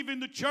about leaving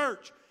the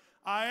church,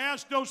 I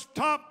ask those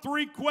top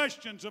 3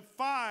 questions of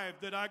 5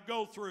 that I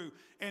go through.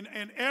 And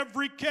in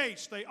every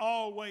case, they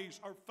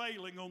always are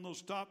failing on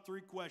those top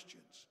 3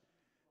 questions.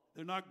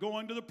 They're not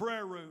going to the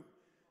prayer room.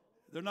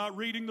 They're not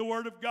reading the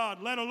Word of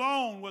God, let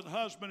alone with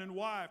husband and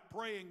wife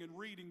praying and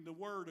reading the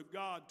Word of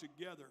God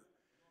together.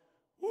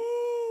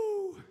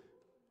 Woo!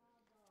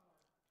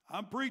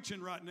 I'm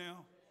preaching right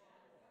now.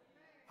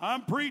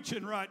 I'm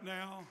preaching right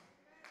now.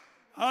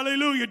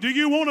 Hallelujah. Do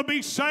you want to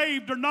be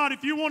saved or not?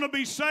 If you want to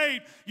be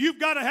saved, you've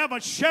got to have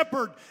a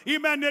shepherd,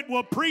 amen, that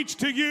will preach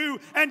to you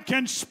and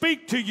can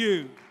speak to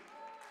you.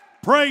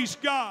 Praise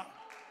God.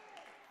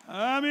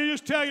 I mean,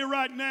 just tell you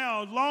right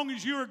now, as long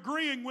as you're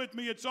agreeing with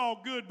me, it's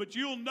all good, but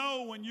you'll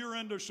know when you're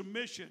under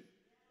submission.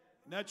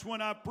 And that's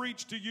when I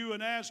preach to you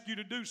and ask you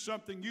to do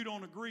something you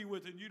don't agree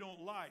with and you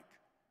don't like.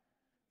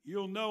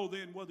 You'll know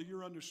then whether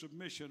you're under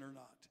submission or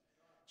not.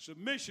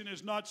 Submission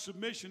is not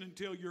submission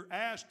until you're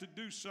asked to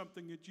do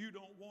something that you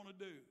don't want to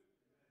do.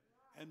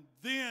 And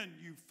then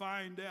you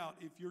find out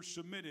if you're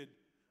submitted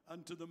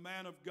unto the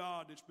man of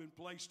God that's been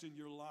placed in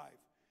your life.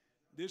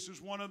 This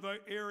is one of the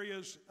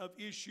areas of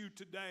issue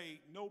today.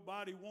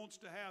 Nobody wants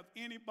to have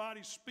anybody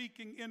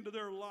speaking into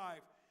their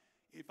life.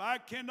 If I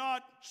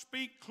cannot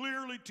speak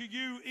clearly to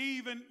you,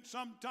 even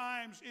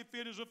sometimes if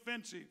it is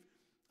offensive,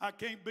 I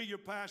can't be your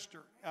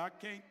pastor. I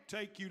can't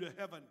take you to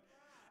heaven.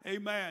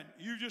 Amen.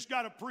 You just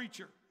got a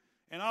preacher.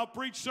 And I'll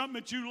preach something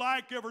that you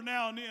like every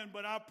now and then,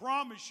 but I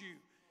promise you,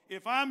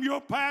 if I'm your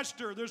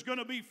pastor, there's going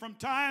to be from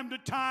time to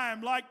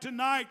time, like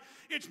tonight,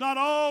 it's not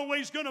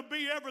always going to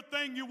be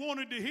everything you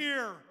wanted to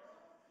hear.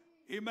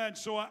 Amen.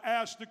 So I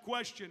ask the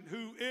question,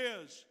 who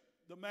is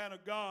the man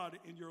of God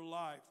in your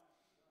life?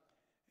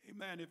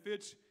 Amen. If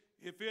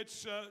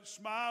it's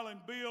Smiling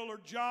Bill or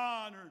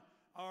John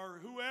or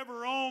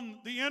whoever on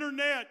the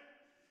internet,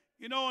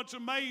 you know, it's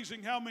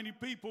amazing how many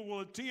people will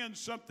attend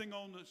something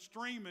on the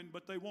streaming,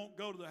 but they won't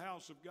go to the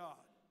house of God.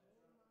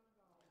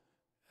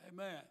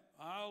 Amen.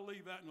 I'll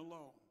leave that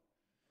alone.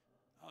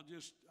 I'll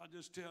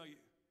just tell you.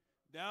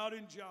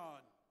 Doubting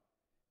John.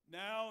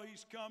 Now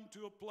he's come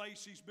to a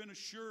place he's been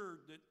assured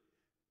that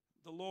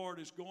the Lord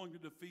is going to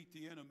defeat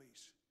the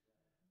enemies.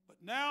 But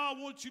now I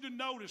want you to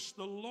notice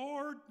the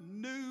Lord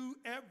knew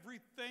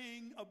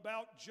everything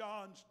about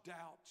John's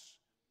doubts.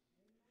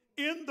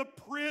 In the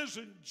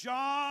prison,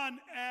 John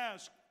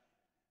asked,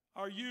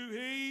 "Are you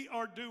he,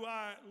 or do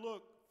I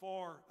look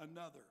for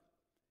another?"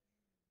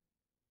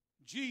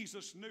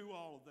 Jesus knew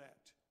all of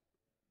that.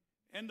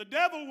 And the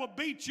devil will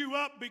beat you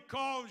up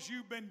because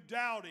you've been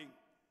doubting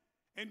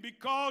and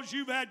because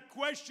you've had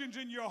questions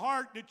in your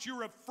heart that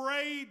you're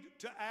afraid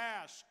to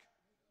ask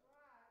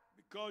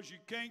because you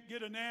can't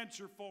get an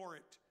answer for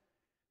it.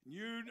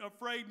 You're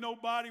afraid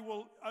nobody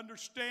will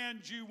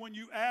understand you when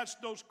you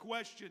ask those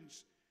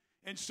questions.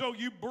 And so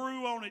you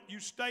brew on it.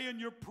 You stay in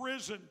your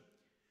prison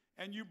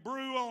and you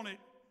brew on it.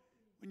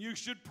 when you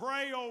should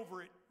pray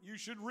over it. You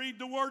should read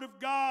the Word of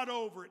God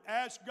over it.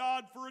 Ask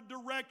God for a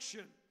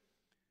direction.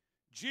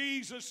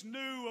 Jesus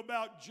knew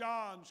about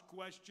John's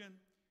question.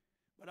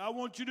 But I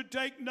want you to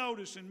take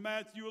notice in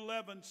Matthew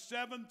 11,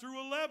 7 through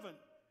 11,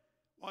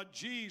 what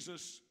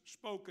Jesus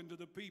spoken to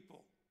the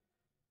people.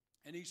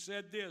 And he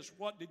said this,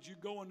 what did you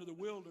go into the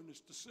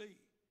wilderness to see?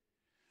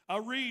 A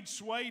reed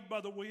swayed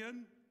by the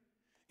wind?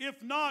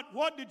 If not,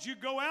 what did you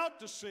go out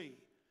to see?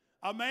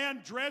 A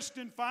man dressed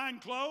in fine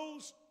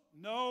clothes?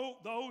 No,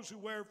 those who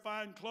wear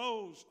fine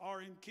clothes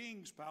are in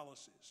king's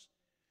palaces.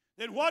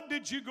 Then what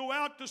did you go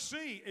out to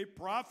see? A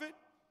prophet?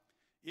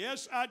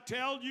 Yes, I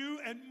tell you,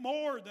 and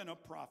more than a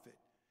prophet.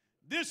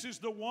 This is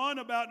the one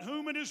about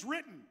whom it is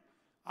written,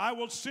 I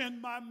will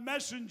send my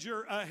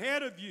messenger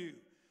ahead of you,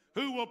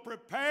 who will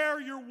prepare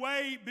your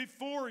way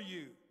before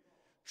you.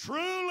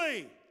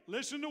 Truly,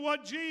 listen to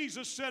what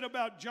Jesus said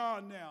about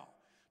John now.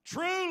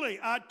 Truly,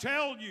 I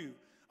tell you,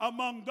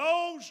 among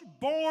those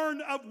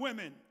born of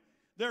women,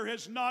 there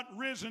has not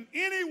risen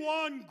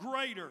anyone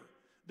greater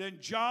than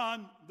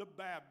John the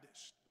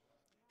Baptist.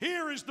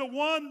 Here is the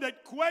one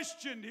that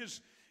questioned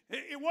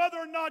whether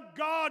or not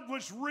God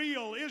was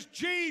real. Is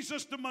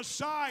Jesus the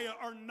Messiah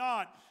or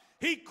not?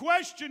 He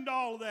questioned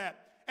all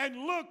that. And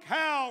look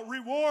how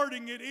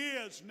rewarding it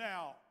is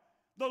now.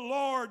 The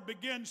Lord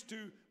begins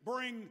to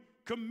bring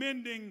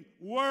commending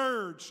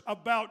words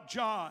about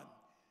John.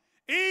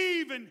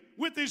 Even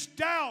with his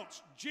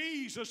doubts,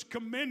 Jesus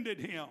commended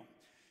him.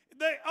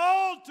 The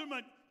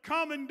ultimate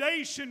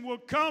commendation will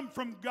come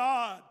from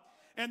God.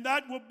 And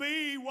that will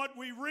be what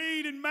we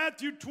read in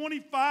Matthew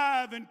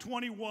 25 and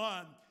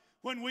 21.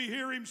 When we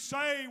hear him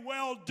say,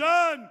 well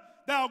done,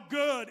 thou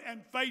good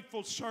and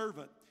faithful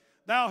servant.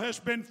 Thou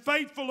hast been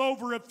faithful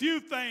over a few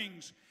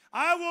things.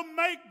 I will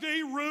make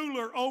thee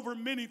ruler over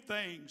many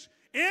things.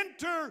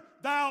 Enter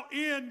thou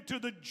into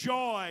the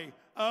joy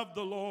of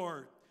the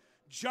Lord.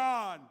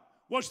 John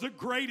was the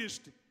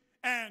greatest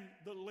and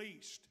the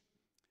least.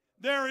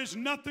 There is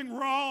nothing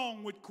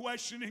wrong with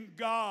questioning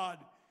God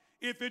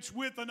if it's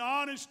with an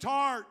honest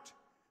heart,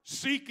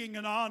 seeking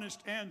an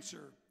honest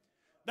answer.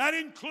 That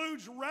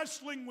includes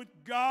wrestling with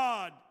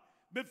God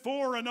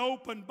before an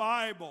open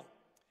Bible.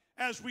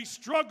 As we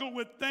struggle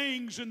with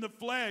things in the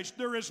flesh,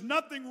 there is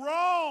nothing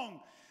wrong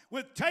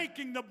with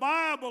taking the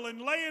Bible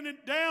and laying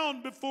it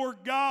down before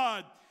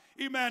God.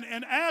 Amen.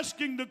 And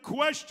asking the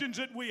questions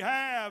that we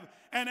have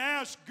and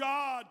ask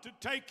God to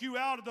take you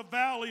out of the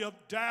valley of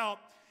doubt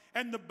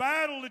and the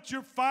battle that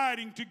you're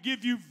fighting to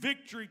give you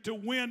victory, to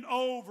win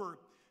over,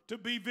 to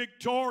be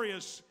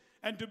victorious,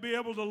 and to be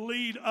able to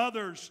lead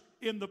others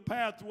in the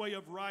pathway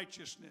of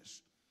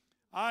righteousness.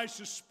 I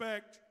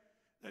suspect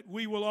that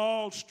we will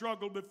all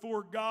struggle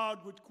before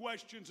God with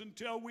questions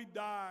until we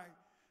die.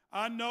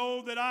 I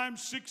know that I'm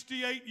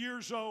 68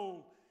 years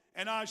old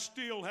and I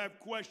still have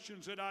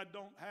questions that I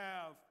don't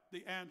have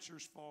the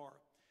answers for.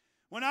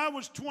 When I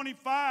was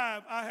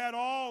 25, I had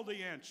all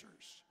the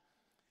answers.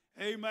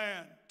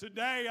 Amen.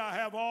 Today I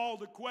have all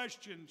the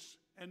questions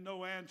and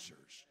no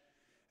answers.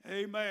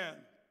 Amen.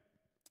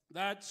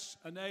 That's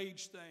an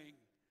age thing.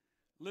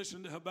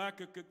 Listen to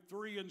Habakkuk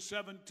 3 and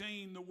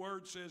 17. The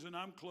word says, and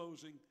I'm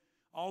closing,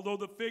 although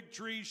the fig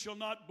tree shall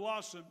not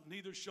blossom,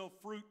 neither shall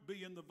fruit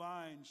be in the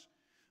vines.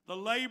 The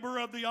labor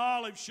of the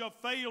olive shall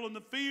fail, and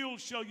the field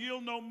shall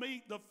yield no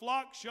meat. The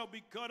flock shall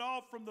be cut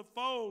off from the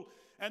fold,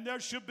 and there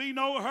shall be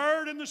no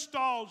herd in the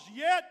stalls.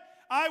 Yet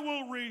I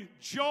will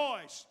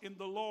rejoice in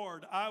the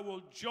Lord. I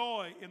will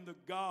joy in the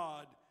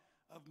God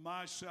of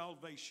my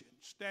salvation.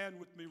 Stand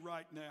with me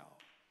right now.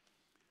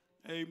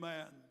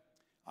 Amen.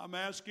 I'm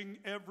asking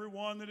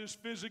everyone that is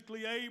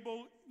physically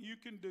able, you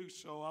can do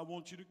so. I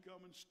want you to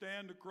come and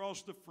stand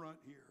across the front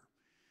here.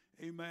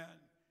 Amen.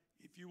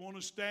 If you want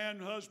to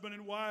stand husband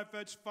and wife,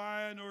 that's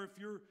fine. Or if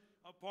you're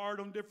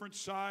apart on different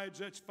sides,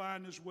 that's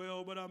fine as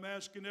well. But I'm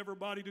asking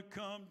everybody to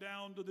come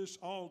down to this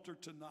altar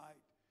tonight.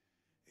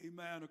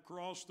 Amen.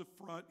 Across the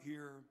front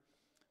here.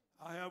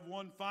 I have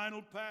one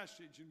final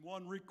passage and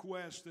one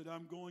request that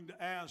I'm going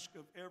to ask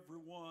of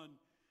everyone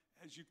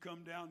as you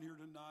come down here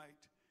tonight.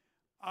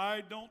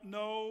 I don't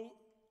know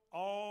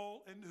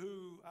all and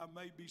who I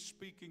may be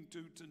speaking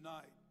to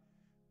tonight,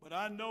 but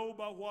I know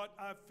by what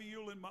I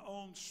feel in my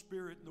own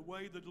spirit and the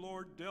way the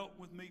Lord dealt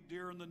with me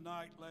during the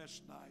night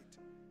last night.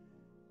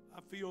 I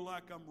feel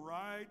like I'm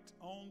right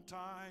on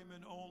time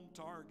and on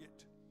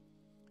target.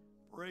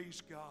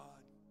 Praise God.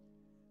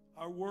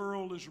 Our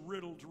world is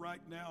riddled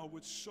right now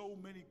with so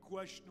many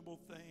questionable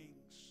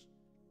things.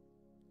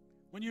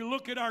 When you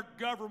look at our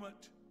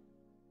government,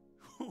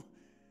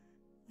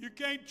 you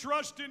can't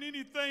trust in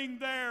anything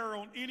there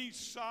on any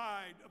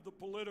side of the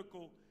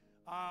political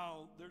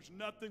aisle. There's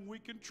nothing we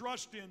can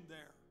trust in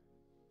there.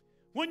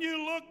 When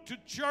you look to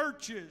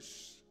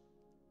churches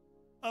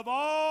of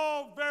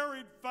all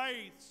varied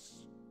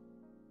faiths,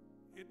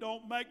 it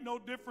don't make no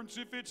difference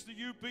if it's the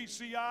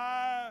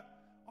UPCI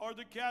or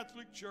the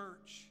Catholic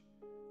Church.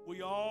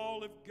 We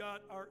all have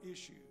got our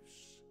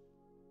issues.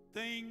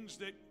 Things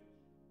that,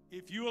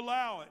 if you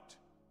allow it,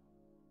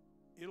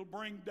 it'll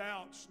bring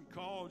doubts and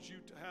cause you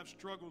to have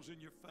struggles in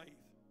your faith.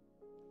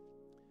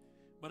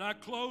 But I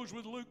close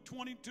with Luke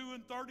 22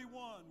 and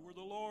 31, where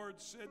the Lord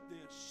said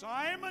this,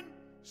 Simon,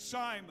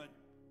 Simon,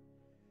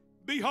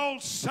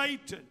 behold,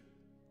 Satan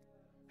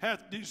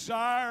hath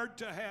desired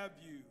to have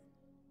you,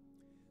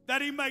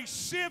 that he may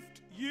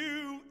sift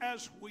you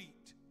as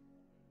wheat.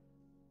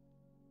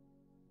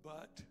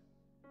 But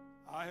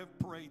I have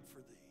prayed for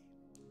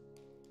thee,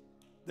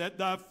 that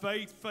thy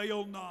faith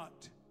fail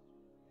not.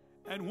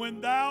 And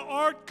when thou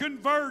art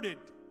converted,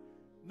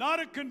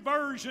 not a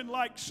conversion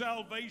like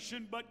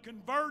salvation, but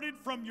converted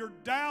from your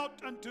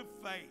doubt unto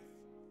faith,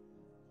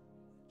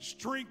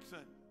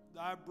 strengthen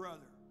thy brother.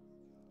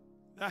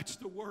 That's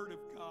the Word of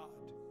God.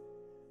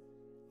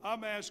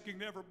 I'm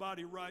asking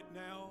everybody right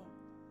now,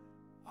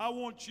 I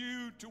want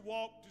you to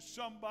walk to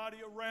somebody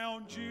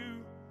around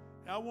you.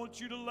 I want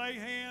you to lay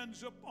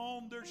hands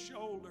upon their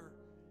shoulder.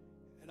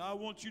 And I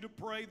want you to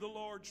pray the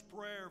Lord's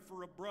Prayer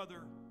for a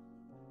brother,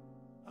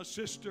 a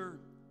sister.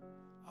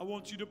 I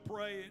want you to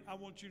pray. I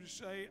want you to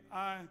say,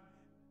 I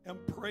am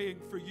praying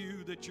for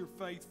you that your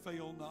faith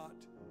fail not.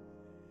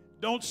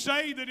 Don't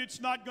say that it's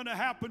not going to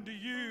happen to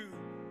you,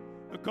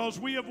 because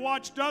we have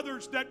watched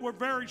others that were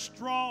very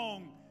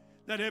strong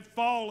that have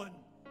fallen.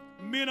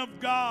 Men of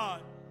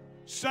God,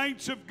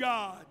 saints of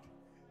God.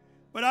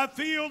 But I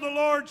feel the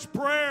Lord's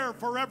prayer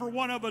for every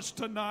one of us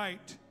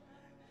tonight.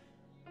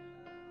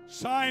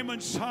 Simon,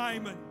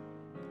 Simon,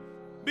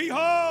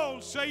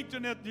 behold,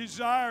 Satan hath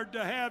desired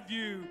to have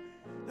you,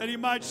 that he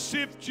might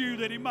sift you,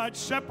 that he might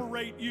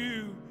separate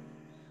you.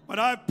 But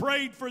I've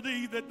prayed for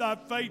thee that thy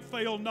faith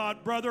fail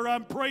not. Brother,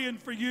 I'm praying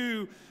for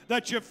you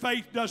that your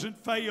faith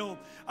doesn't fail.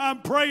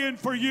 I'm praying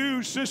for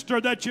you, sister,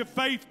 that your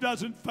faith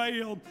doesn't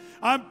fail.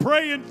 I'm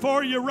praying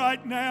for you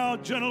right now,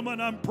 gentlemen.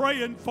 I'm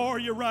praying for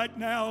you right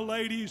now,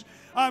 ladies.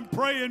 I'm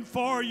praying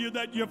for you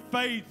that your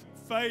faith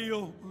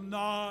fail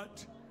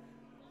not.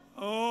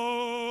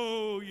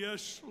 Oh,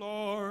 yes,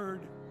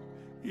 Lord.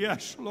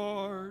 Yes,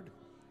 Lord.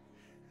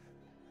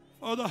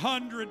 For the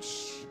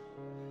hundreds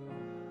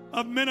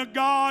of men of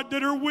God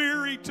that are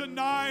weary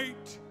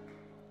tonight,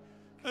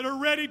 that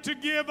are ready to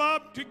give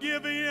up, to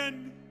give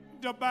in,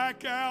 to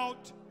back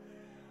out.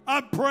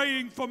 I'm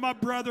praying for my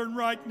brethren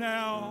right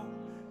now.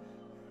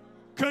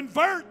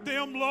 Convert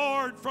them,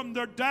 Lord, from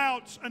their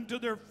doubts unto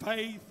their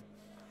faith.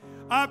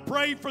 I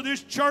pray for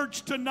this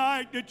church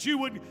tonight that you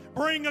would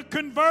bring a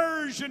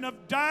conversion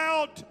of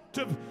doubt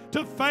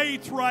to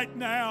faith right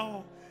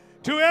now.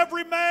 To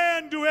every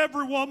man, to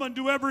every woman,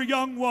 to every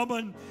young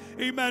woman.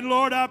 Amen.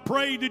 Lord, I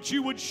pray that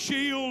you would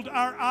shield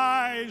our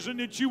eyes and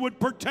that you would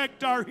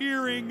protect our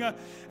hearing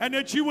and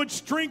that you would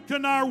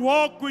strengthen our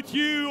walk with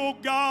you, oh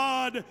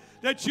God,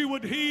 that you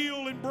would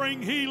heal and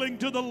bring healing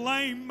to the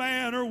lame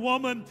man or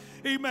woman.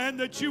 Amen.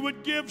 That you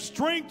would give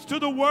strength to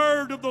the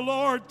word of the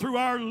Lord through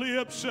our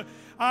lips.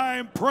 I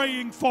am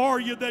praying for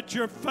you that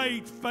your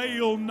faith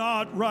fail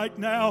not right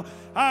now.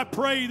 I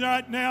pray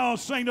right now,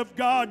 saint of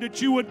God,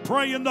 that you would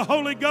pray in the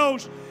Holy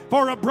Ghost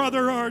for a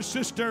brother or a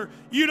sister.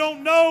 You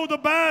don't know the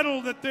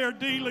battle that they're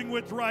dealing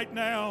with right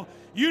now.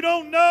 You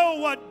don't know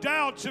what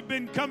doubts have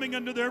been coming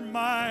into their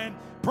mind.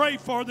 Pray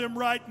for them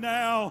right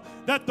now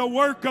that the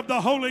work of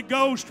the Holy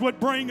Ghost would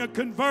bring a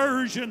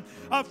conversion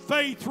of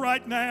faith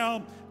right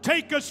now.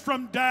 Take us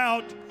from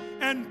doubt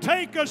and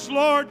take us,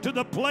 Lord, to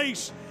the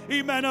place,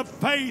 amen, of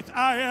faith,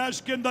 I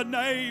ask in the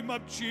name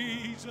of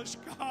Jesus.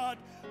 God,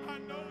 I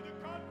know the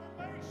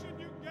confirmation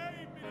you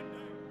gave me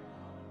today.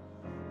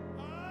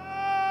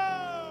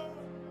 Oh,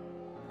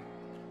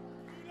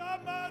 La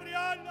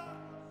Mariana,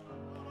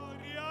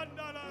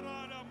 Mariana la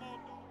Rana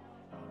Mondo.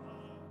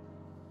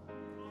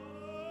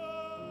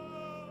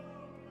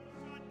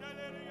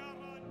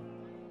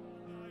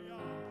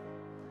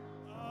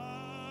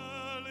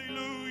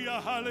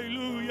 Hallelujah,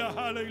 hallelujah,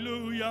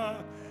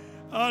 hallelujah.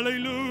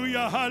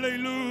 Hallelujah,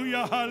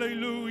 hallelujah,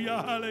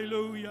 hallelujah,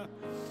 hallelujah.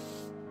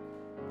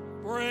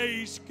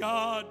 Praise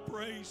God,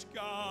 praise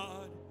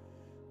God,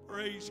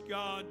 praise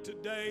God.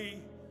 Today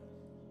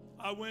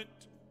I went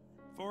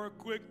for a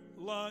quick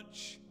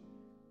lunch,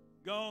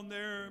 gone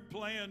there and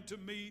planned to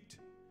meet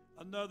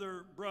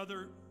another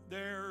brother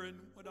there. And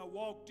when I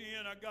walked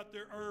in, I got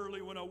there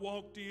early. When I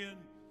walked in,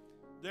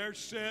 there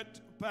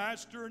sat a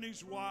pastor and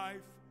his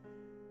wife.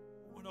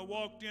 When I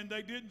walked in,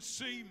 they didn't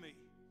see me.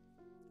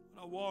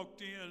 I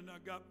walked in and I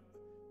got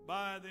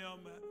by them.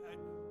 It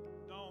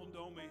dawned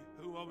on me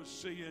who I was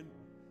seeing.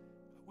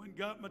 I went and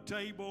got my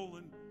table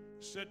and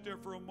sat there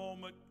for a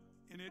moment,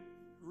 and it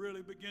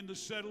really began to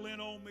settle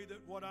in on me that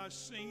what I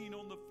seen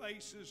on the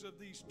faces of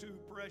these two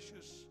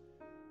precious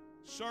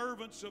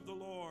servants of the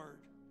Lord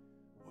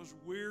was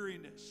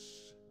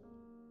weariness,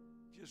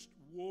 just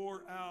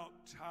wore out,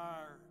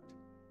 tired.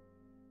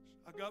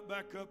 I got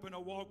back up and I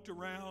walked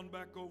around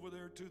back over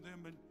there to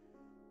them, and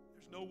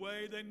no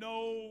way they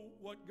know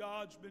what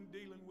God's been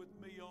dealing with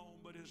me on.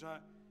 But as I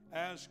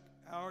asked,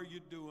 how are you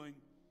doing?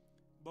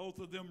 Both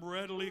of them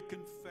readily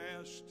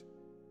confessed,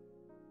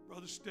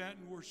 Brother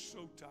Stanton, we're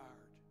so tired.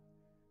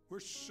 We're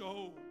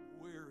so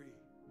weary.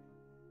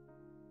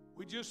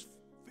 We just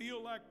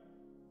feel like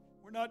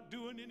we're not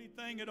doing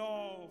anything at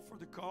all for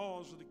the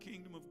cause of the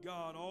kingdom of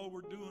God. All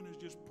we're doing is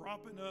just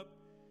propping up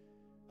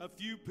a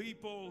few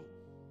people,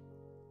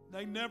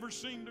 they never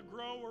seem to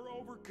grow or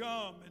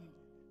overcome. And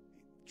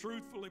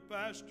truthfully,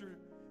 Pastor,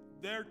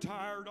 they're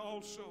tired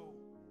also.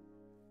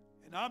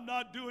 And I'm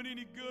not doing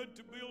any good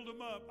to build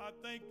them up. I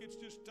think it's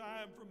just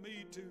time for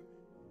me to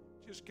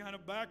just kind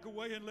of back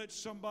away and let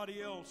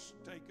somebody else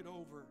take it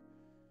over.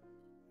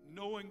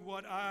 Knowing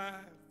what I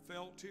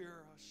felt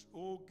here,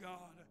 oh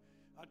God,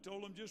 I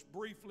told them just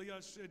briefly,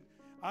 I said,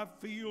 I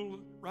feel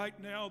right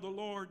now the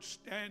Lord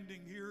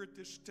standing here at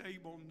this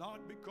table,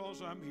 not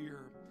because I'm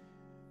here,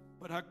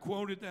 but I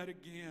quoted that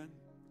again.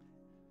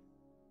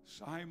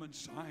 Simon,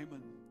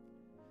 Simon,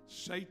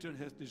 Satan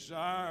hath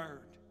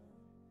desired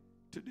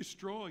to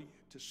destroy you,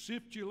 to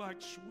sift you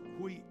like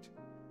wheat.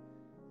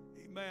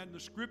 Amen. The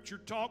scripture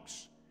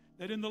talks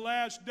that in the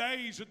last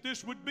days that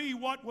this would be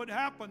what would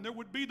happen. There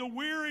would be the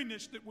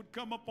weariness that would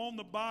come upon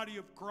the body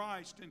of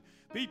Christ, and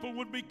people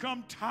would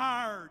become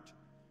tired.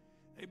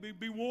 They'd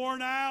be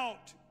worn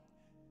out.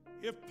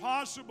 If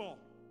possible,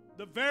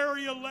 the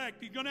very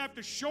elect, he's going to have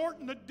to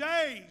shorten the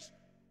days,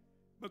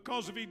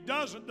 because if he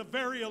doesn't, the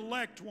very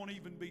elect won't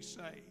even be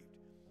saved.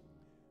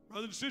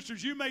 Brothers and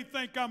sisters, you may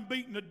think I'm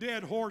beating a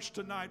dead horse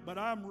tonight, but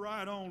I'm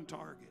right on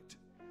target.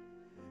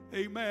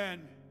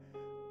 Amen.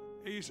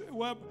 He said,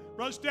 well,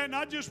 Brother Stanton,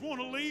 I just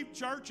want to leave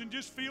church and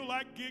just feel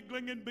like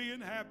giggling and being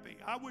happy.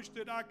 I wish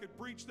that I could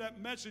preach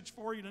that message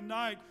for you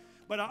tonight,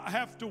 but I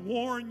have to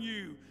warn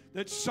you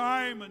that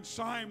Simon,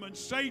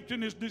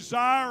 Satan is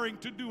desiring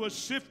to do a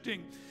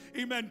sifting.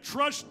 Amen.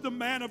 Trust the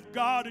man of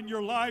God in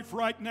your life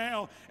right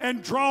now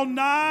and draw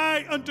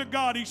nigh unto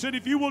God. He said,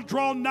 if you will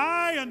draw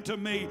nigh unto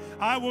me,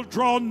 I will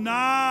draw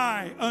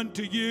nigh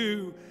unto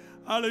you.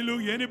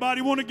 Hallelujah.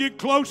 Anybody want to get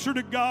closer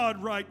to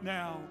God right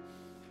now?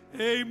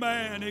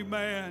 Amen,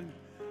 amen.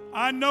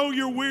 I know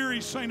you're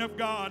weary, saint of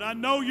God. I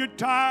know you're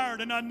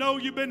tired, and I know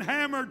you've been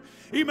hammered,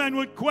 amen,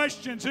 with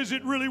questions. Is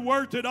it really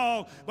worth it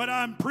all? But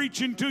I'm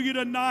preaching to you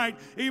tonight,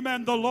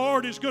 amen, the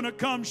Lord is going to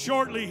come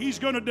shortly. He's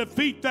going to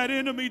defeat that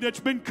enemy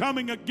that's been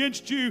coming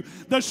against you,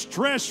 the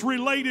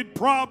stress-related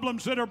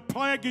problems that are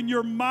plaguing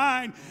your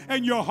mind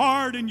and your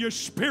heart and your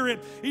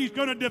spirit. He's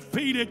going to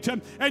defeat it,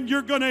 and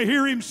you're going to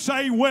hear Him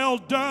say, well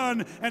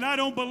done. And I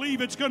don't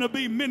believe it's going to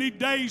be many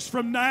days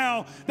from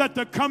now that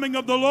the coming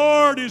of the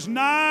Lord is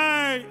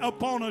nigh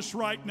upon us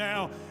right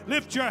now.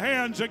 Lift your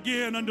hands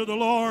again unto the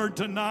Lord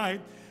tonight.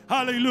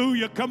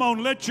 Hallelujah. Come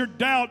on, let your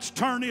doubts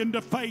turn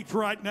into faith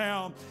right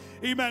now.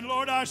 Amen.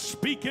 Lord, I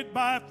speak it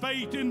by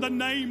faith in the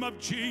name of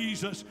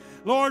Jesus.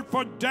 Lord,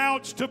 for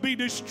doubts to be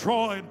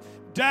destroyed,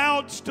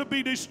 doubts to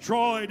be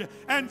destroyed,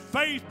 and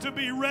faith to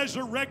be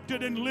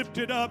resurrected and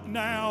lifted up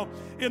now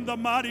in the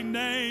mighty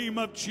name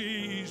of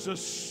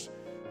Jesus.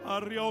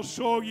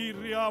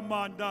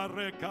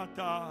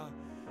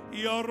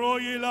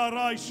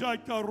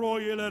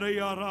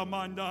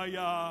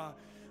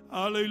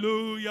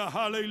 Hallelujah,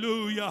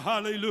 hallelujah,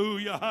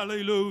 hallelujah,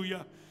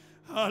 hallelujah,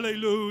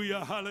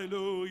 hallelujah,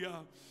 hallelujah.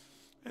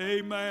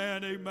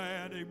 Amen,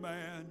 amen,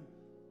 amen,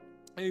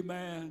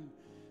 amen.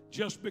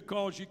 Just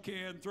because you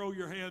can, throw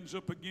your hands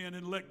up again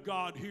and let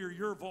God hear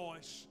your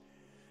voice.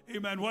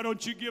 Amen. Why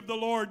don't you give the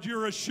Lord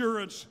your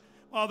assurance?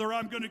 Father,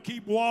 I'm going to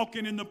keep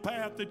walking in the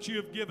path that you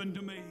have given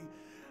to me.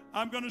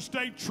 I'm going to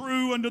stay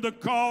true unto the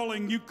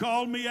calling. You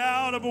called me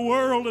out of a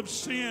world of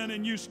sin,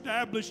 and you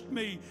established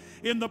me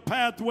in the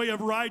pathway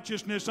of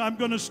righteousness. I'm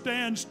going to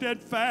stand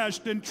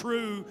steadfast and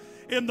true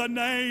in the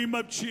name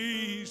of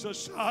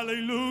Jesus.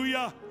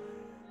 Hallelujah.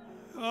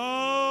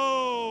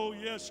 Oh,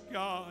 yes,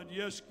 God.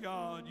 Yes,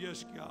 God.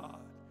 Yes, God.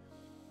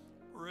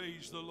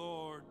 Praise the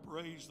Lord.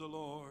 Praise the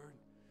Lord.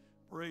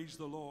 Praise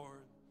the Lord.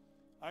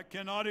 I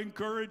cannot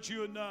encourage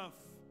you enough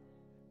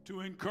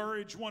to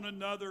encourage one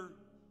another.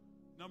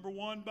 Number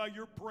one, by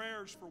your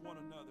prayers for one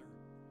another.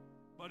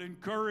 But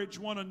encourage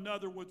one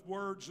another with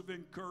words of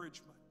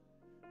encouragement.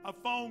 A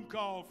phone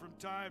call from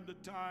time to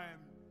time.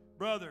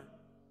 Brother,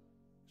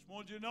 just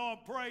wanted you to know I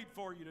prayed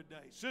for you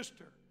today.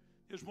 Sister,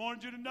 just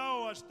wanted you to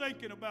know I was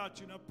thinking about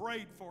you and I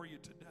prayed for you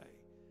today.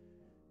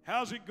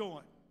 How's it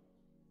going?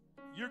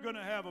 You're going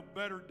to have a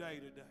better day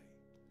today.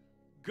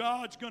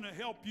 God's going to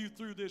help you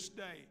through this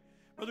day.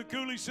 Brother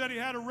Cooley said he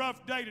had a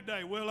rough day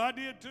today. Well, I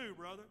did too,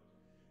 brother.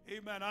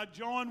 Amen. I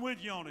join with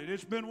you on it.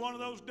 It's been one of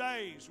those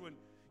days when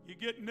you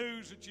get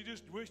news that you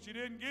just wish you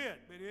didn't get.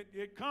 But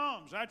it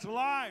comes. That's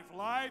life.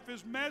 Life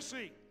is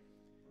messy.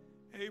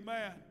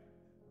 Amen.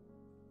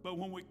 But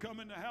when we come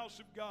in the house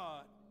of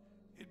God,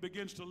 it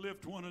begins to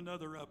lift one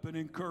another up and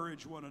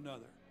encourage one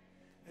another.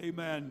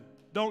 Amen.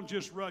 Don't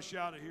just rush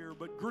out of here,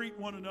 but greet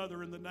one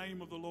another in the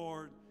name of the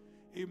Lord.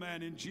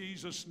 Amen. In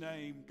Jesus'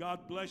 name.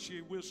 God bless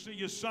you. We'll see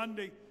you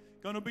Sunday.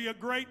 Going to be a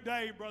great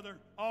day, Brother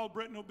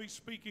Albritton will be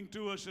speaking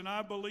to us, and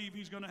I believe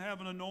he's going to have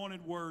an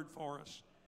anointed word for us.